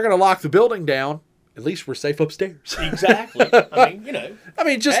if they're going to lock the building down, at least we're safe upstairs. Exactly. I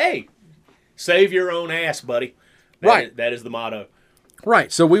mean, just hey, save your own ass, buddy. That is the motto.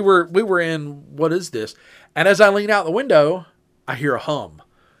 Right. So we were in, what is this? And as I lean out the window, I hear a hum.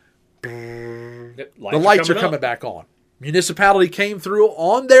 The lights are coming back on. Municipality came through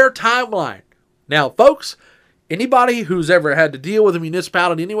on their timeline. Now, folks, anybody who's ever had to deal with a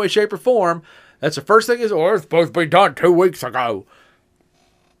municipality in any way, shape, or form, that's the first thing is, it's supposed to be done 2 weeks ago.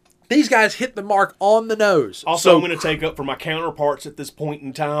 These guys hit the mark on the nose. Also, I'm going to take up for my counterparts at this point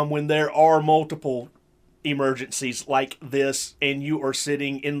in time when there are multiple emergencies like this and you are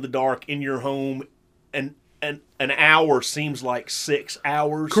sitting in the dark in your home and an hour seems like 6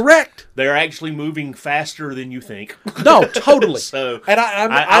 hours. Correct. They're actually moving faster than you think. No, totally. So and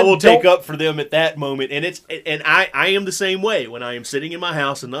I will take up for them at that moment. And I am the same way when I am sitting in my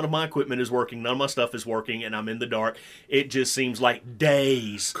house and none of my equipment is working, none of my stuff is working, and I'm in the dark. It just seems like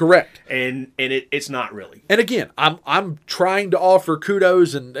days. Correct. And it's not really. And again, I'm trying to offer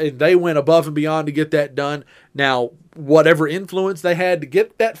kudos, and they went above and beyond to get that done. Now, whatever influence they had to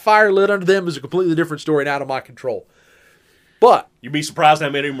get that fire lit under them is a completely different story and out of my control. But you'd be surprised how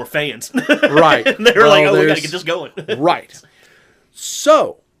many of them were fans. Right. And they were like, we got to get this going. Right.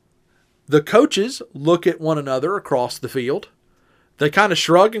 So, the coaches look at one another across the field. They kind of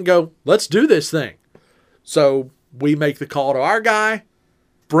shrug and go, let's do this thing. So, we make the call to our guy,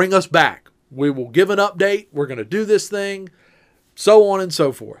 bring us back. We will give an update. We're going to do this thing, so on and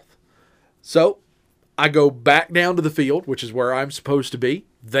so forth. So, I go back down to the field, which is where I'm supposed to be.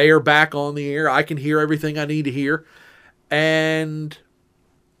 They are back on the air. I can hear everything I need to hear. And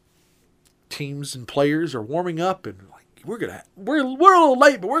teams and players are warming up, and like we're a little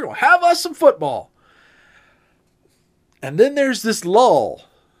late, but we're gonna have us some football. And then there's this lull,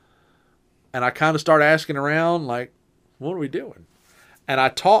 and I kind of start asking around, like, what are we doing? And I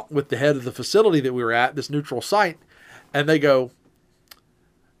talked with the head of the facility that we were at, this neutral site, and they go,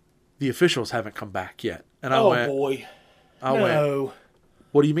 the officials haven't come back yet. And I went,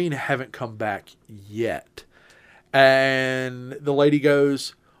 what do you mean haven't come back yet? And the lady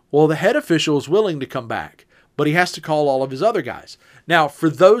goes, well, the head official is willing to come back, but he has to call all of his other guys. Now, for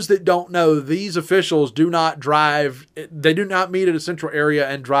those that don't know, these officials do not drive. They do not meet at a central area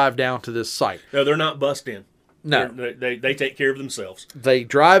and drive down to this site. No, they're not bussed in. No. They take care of themselves. They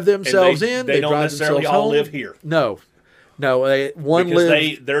drive themselves in. They don't drive necessarily all live here. No.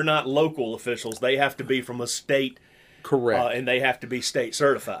 They're not local officials. They have to be from a state. Correct. And they have to be state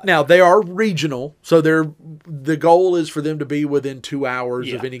certified. Now, they are regional, so the goal is for them to be within 2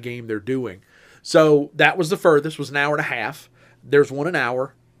 hours of any game they're doing. So that was the furthest, was an hour and a half. There's one an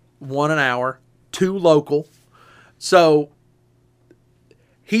hour, 2 local. So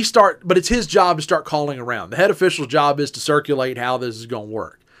but it's his job to start calling around. The head official's job is to circulate how this is going to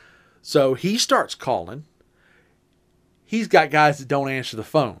work. So he starts calling. He's got guys that don't answer the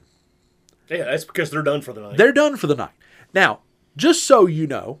phone. Yeah, that's because they're done for the night. They're done for the night. Now, just so you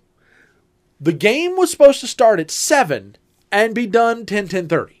know, the game was supposed to start at 7 and be done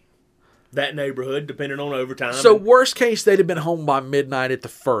 10:30. That neighborhood, depending on overtime. So worst case, they'd have been home by midnight at the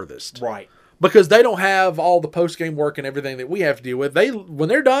furthest. Right. Because they don't have all the post-game work and everything that we have to deal with. When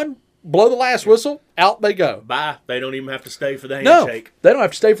they're done, blow the last whistle, out they go. Bye. They don't even have to stay for the handshake. No, they don't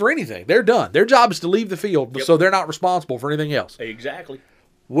have to stay for anything. They're done. Their job is to leave the field, so they're not responsible for anything else. Exactly.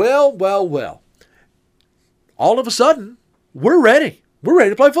 Well. All of a sudden, we're ready. We're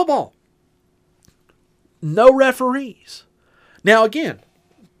ready to play football. No referees. Now, again,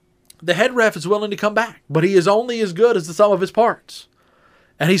 the head ref is willing to come back, but he is only as good as the sum of his parts.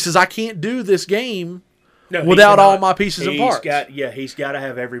 And he says, I can't do this game No, without all my pieces and parts. He's got to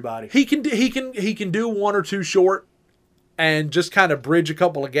have everybody. He can do one or two short and just kind of bridge a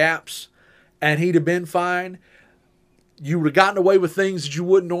couple of gaps, and he'd have been fine. You would have gotten away with things that you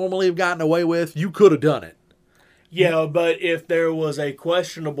wouldn't normally have gotten away with. You could have done it. Yeah, but if there was a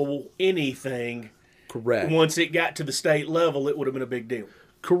questionable anything, Correct. Once it got to the state level, it would have been a big deal.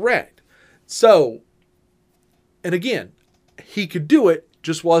 Correct. So, and again, he could do it,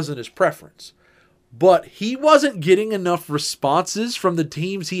 just wasn't his preference. But he wasn't getting enough responses from the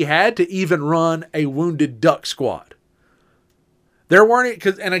teams he had to even run a wounded duck squad. There weren't,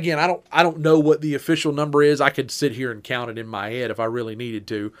 because, and again, I don't know what the official number is. I could sit here and count it in my head if I really needed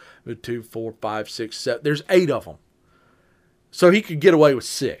to. 2, 4, 5, 6, 7. There's 8 of them. So he could get away with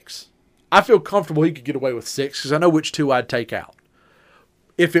 6. I feel comfortable he could get away with 6 because I know which 2 I'd take out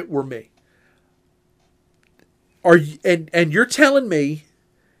if it were me. And you're telling me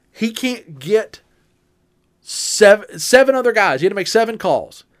he can't get seven other guys. He had to make 7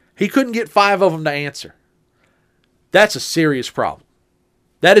 calls. He couldn't get 5 of them to answer. That's a serious problem.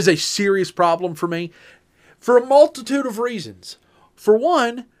 That is a serious problem for me for a multitude of reasons. For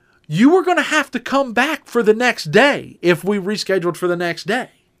one, you were going to have to come back for the next day if we rescheduled for the next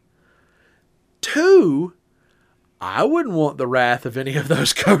day. 2, I wouldn't want the wrath of any of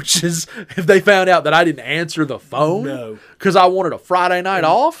those coaches if they found out that I didn't answer the phone. No, because I wanted a Friday night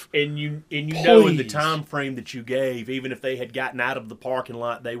off. And you know, in the time frame that you gave, even if they had gotten out of the parking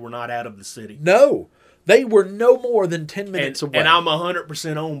lot, they were not out of the city. No, they were no more than 10 minutes away. And I'm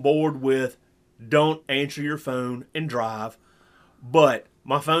 100% on board with don't answer your phone and drive. But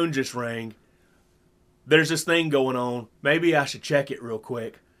my phone just rang. There's this thing going on. Maybe I should check it real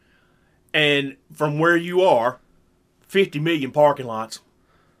quick. And from where you are, 50 million parking lots.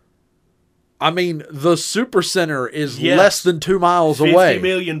 I mean, the Supercenter is less than 2 miles 50 away. 50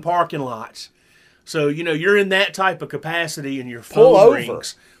 million parking lots. So, you're in that type of capacity and your phone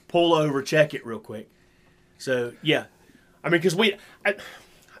rings. Pull over, check it real quick. So, yeah. I mean, because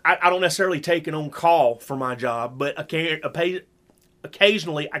I don't necessarily take an on call for my job, but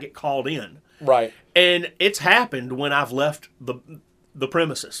occasionally I get called in. Right. And it's happened when I've left the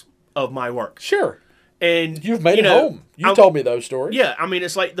premises of my work. Sure. And you've made it home. You told me those stories. Yeah, I mean,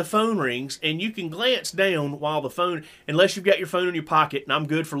 it's like the phone rings, and you can glance down while the phone, unless you've got your phone in your pocket, and I'm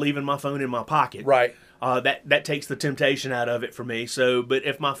good for leaving my phone in my pocket. Right. That takes the temptation out of it for me. So, but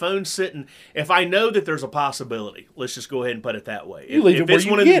if my phone's sitting, if I know that there's a possibility, let's just go ahead and put it that way. If it's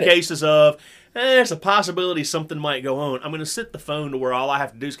one of the cases of, there's a possibility something might go on, I'm going to sit the phone to where all I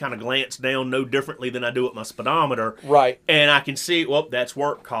have to do is kind of glance down no differently than I do at my speedometer. Right. And I can see, well, that's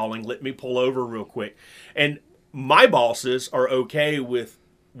work calling. Let me pull over real quick. And my bosses are okay with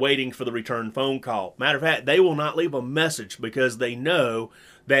waiting for the return phone call. Matter of fact, they will not leave a message because they know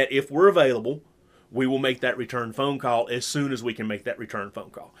that if we're available, we will make that return phone call as soon as we can make that return phone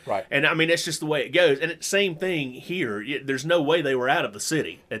call. Right. And, I mean, that's just the way it goes. And it's the same thing here. There's no way they were out of the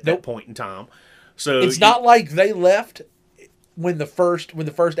city at that point in time. So it's not like they left when the first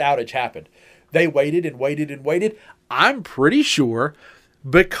outage happened. They waited and waited and waited. I'm pretty sure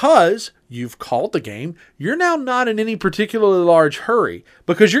because you've called the game, you're now not in any particularly large hurry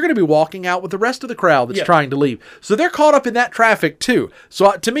because you're going to be walking out with the rest of the crowd that's trying to leave. So they're caught up in that traffic too.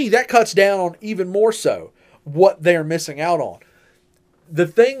 So to me, that cuts down on even more so what they're missing out on. The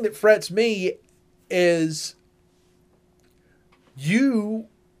thing that frets me is you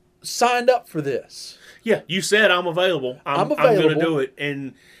signed up for this. Yeah, you said I'm available. I'm available. I'm going to do it,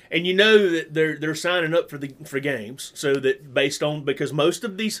 and you know that they're signing up for games, so that because most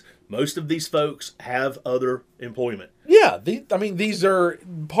of these folks have other employment. Yeah, these are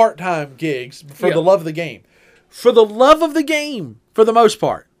part-time gigs for the love of the game. For the love of the game, for the most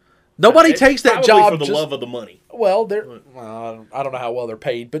part, nobody takes that job for the love of the money. Well, I don't know how well they're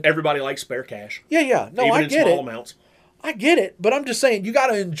paid, but everybody likes spare cash. Yeah. No, even I in get small it. Amounts. I get it, but I'm just saying you got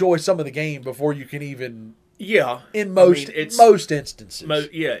to enjoy some of the game before you can even. Yeah, in most instances.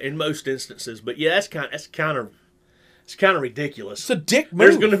 In most instances, but yeah, that's kind of ridiculous. It's a dick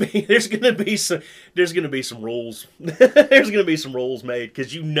move. There's gonna be some rules. There's gonna be some rules made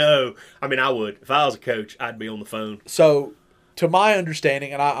because I mean, I would if I was a coach, I'd be on the phone. So, to my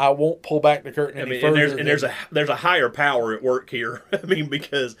understanding, and I won't pull back the curtain any further. There's a higher power at work here. I mean,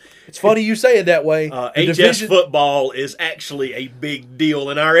 because it's funny you say it that way. HS football is actually a big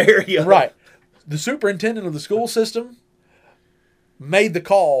deal in our area, right? The superintendent of the school system made the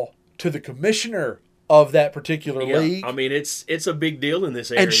call to the commissioner of that particular league. I mean, it's a big deal in this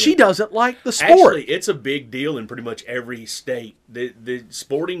area. And she doesn't like the sport. Actually, it's a big deal in pretty much every state. The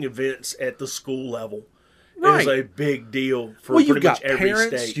sporting events at the school level Right. is a big deal for Well, you've pretty much got every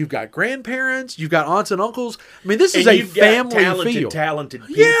parents, state. you've got grandparents, you've got aunts and uncles. I mean, this is And a you've got family feel. talented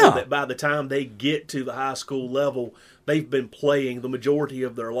people Yeah. that by the time they get to the high school level, they've been playing the majority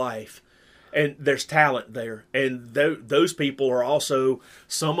of their life. And there's talent there. And those people are also,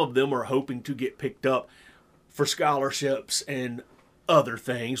 some of them are hoping to get picked up for scholarships and other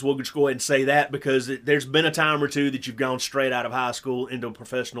things. We'll just go ahead and say that because there's been a time or two that you've gone straight out of high school into a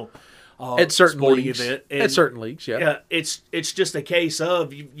professional At certain sporting leagues. event. At certain leagues, yeah. Yeah, it's just a case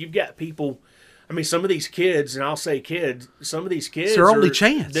of you've got people. I mean, some of these kids, and I'll say kids, some of these kids, It's their only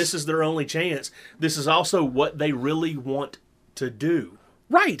chance. This is their only chance. This is also what they really want to do.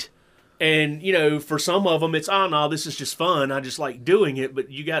 Right. And, you know, for some of them, it's, oh, no, this is just fun. I just like doing it. But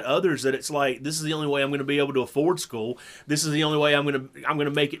you got others that it's like, this is the only way I'm going to be able to afford school. This is the only way I'm going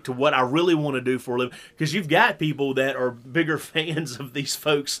to make it to what I really want to do for a living. Because you've got people that are bigger fans of these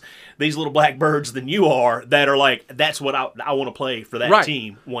folks, these little blackbirds than you are, that are like, that's what I want to play for that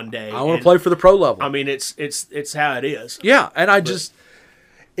team one day. I want to play for the pro level. I mean, it's how it is. Yeah, and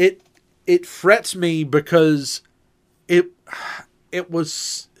it frets me because it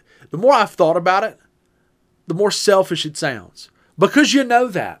was, the more I've thought about it, the more selfish it sounds. Because you know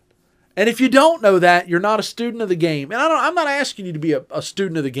that. And if you don't know that, you're not a student of the game. And I'm not asking you to be a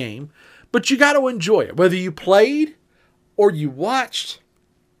student of the game, but you got to enjoy it. Whether you played or you watched,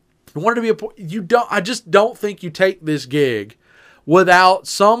 you wanted to be I just don't think you take this gig without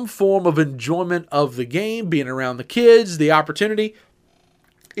some form of enjoyment of the game, being around the kids, the opportunity.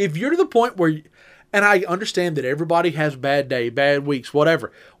 If you're to the point where and I understand that everybody has bad day, bad weeks,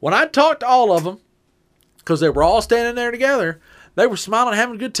 whatever. When I talked to all of them, because they were all standing there together, they were smiling,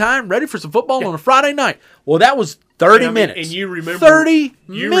 having a good time, ready for some football on a Friday night. Well, that was 30 minutes. And you remember 30 minutes.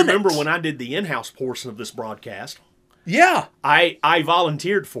 You remember when I did the in-house portion of this broadcast? Yeah. I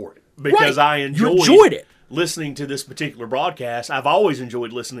volunteered for it because I enjoyed it. Listening to this particular broadcast. I've always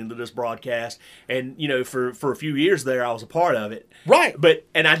enjoyed listening to this broadcast, and you know, for a few years there, I was a part of it. Right.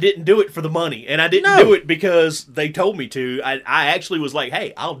 And I didn't do it for the money, and I didn't do it because they told me to. I actually was like,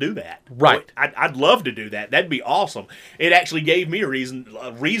 hey, I'll do that. Right. I'd love to do that. That'd be awesome. It actually gave me a reason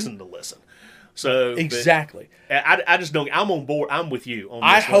to listen. So exactly. I just don't. I'm on board. I'm with you on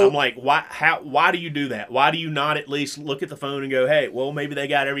this one. I'm like, why do you do that? Why do you not at least look at the phone and go, hey, well, maybe they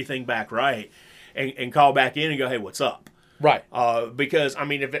got everything back right. And call back in and go, hey, what's up? Right. Because, I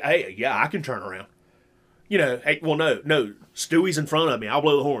mean, I can turn around. You know, hey, well, no, Stewie's in front of me. I'll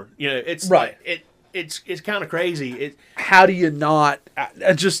blow the horn. You know, it's right. It's kind of crazy. How do you not?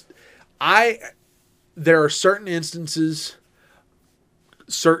 There are certain instances,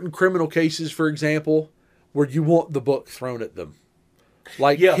 certain criminal cases, for example, where you want the book thrown at them.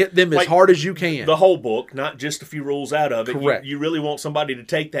 Like, hit them as hard as you can. The whole book, not just a few rules out of it. Correct. You really want somebody to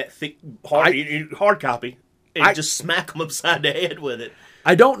take that thick, hard copy and just smack them upside the head with it.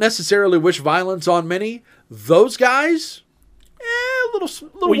 I don't necessarily wish violence on many. Those guys, a little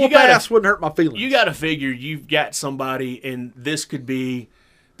whoop ass wouldn't hurt my feelings. You got to figure you've got somebody, and this could be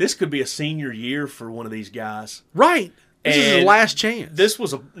a senior year for one of these guys. Right. This is his last chance. This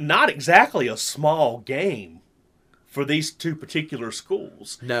was not exactly a small game for these two particular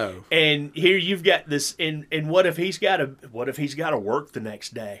schools. No. And here you've got this, and what if he's got to work the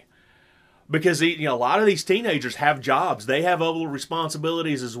next day? Because a lot of these teenagers have jobs. They have other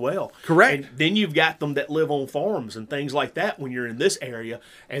responsibilities as well. Correct. And then you've got them that live on farms and things like that when you're in this area,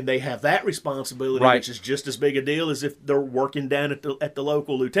 and they have that responsibility, which is just as big a deal as if they're working down at the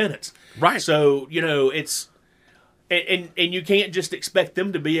local lieutenants. Right. So, it's... And you can't just expect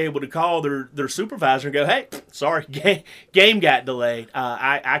them to be able to call their supervisor and go, hey, sorry, game got delayed.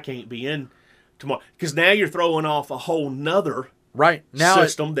 I can't be in tomorrow. Because now you're throwing off a whole nother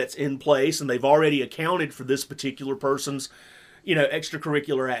system that's in place, and they've already accounted for this particular person's,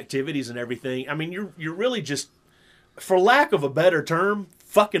 extracurricular activities and everything. I mean, you're really just, for lack of a better term,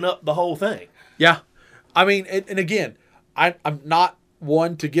 fucking up the whole thing. Yeah. I mean, and again, I'm not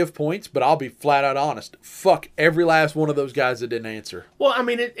one to give points, but I'll be flat out honest. Fuck every last one of those guys that didn't answer. Well, I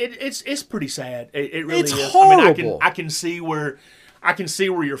mean, it's pretty sad. It really is. Horrible. I mean, I can see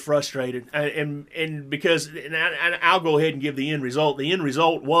where you're frustrated, and because I'll go ahead and give the end result. The end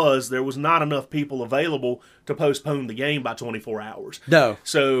result was there was not enough people available to postpone the game by 24 hours. No.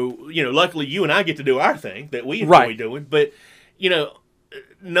 So luckily you and I get to do our thing that we enjoy doing, but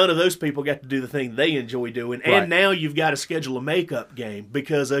none of those people got to do the thing they enjoy doing. And Right. now you've got to schedule a makeup game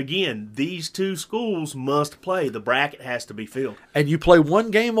because, again, these two schools must play. The bracket has to be filled. And you play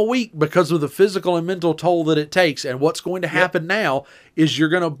one game a week because of the physical and mental toll that it takes. And what's going to happen now is you're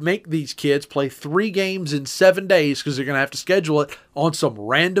going to make these kids play 3 games in 7 days because they're going to have to schedule it on some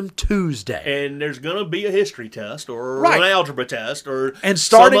random Tuesday. And there's going to be a history test or Right. an algebra test or And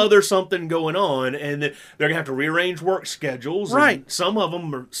starting- some other something going on, and they're going to have to rearrange work schedules. Right. And some of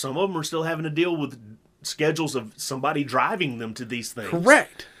them are still having to deal with schedules of somebody driving them to these things.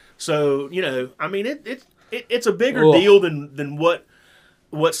 Correct. So, I mean, it's a bigger Ugh. deal than what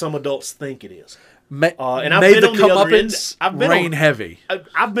some adults think it is. And I've Made been the on the other end. comeuppance I've been rain on- heavy.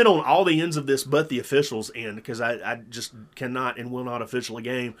 I've been on all the ends of this but the officials end because I just cannot and will not official a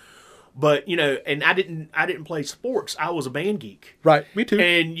game. But, and I didn't play sports. I was a band geek. Right. Me too.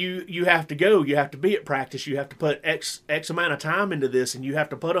 And you have to go. You have to be at practice. You have to put X amount of time into this, and you have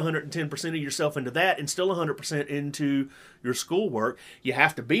to put 110% of yourself into that, and still 100% into your schoolwork. You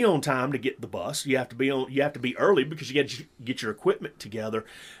have to be on time to get the bus. You have to be early because you got to get your equipment together.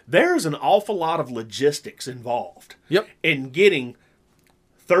 There's an awful lot of logistics involved. Yep. In getting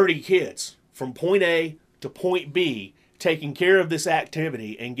 30 kids from point A to point B, taking care of this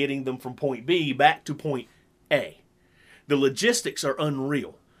activity and getting them from point B back to point A. The logistics are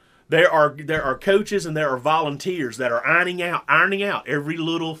unreal. There are coaches and there are volunteers that are ironing out every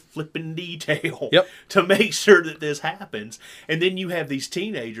little flipping detail Yep. to make sure that this happens. And then you have these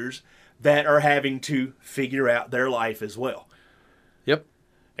teenagers that are having to figure out their life as well. Yep.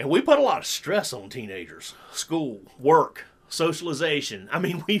 And we put a lot of stress on teenagers. School, work, socialization. I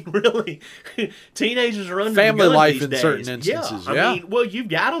mean, we really teenagers are under Family the gun life these in days. certain instances, I yeah. mean, well, you've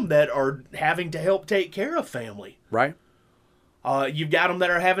got them that are having to help take care of family. Right. You've got them that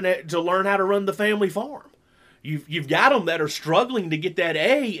are having to learn how to run the family farm. You've got them that are struggling to get that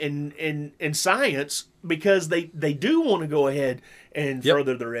A in science because they do want to go ahead and Yep.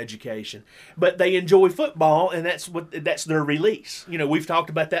 further their education, but they enjoy football and that's their release. We've talked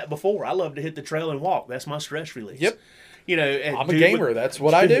about that before. I love to hit the trail and walk. That's my stress release. Yep. And I'm a gamer. That's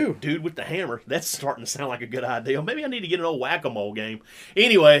what I do. Dude with the hammer. That's starting to sound like a good idea. Maybe I need to get an old whack-a-mole game.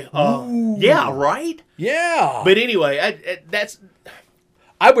 Anyway, yeah, right. Yeah. But anyway, that's.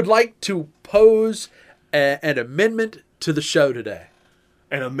 I would like to pose an amendment to the show today.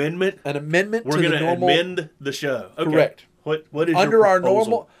 An amendment? An amendment We're to going the to normal. amend the show. Okay. Correct. What is Under your our proposal?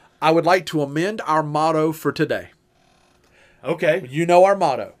 normal, I would like to amend our motto for today. Okay. You know our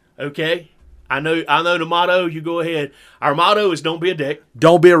motto. Okay. I know the motto. You go ahead. Our motto is don't be a dick.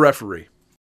 Don't be a referee.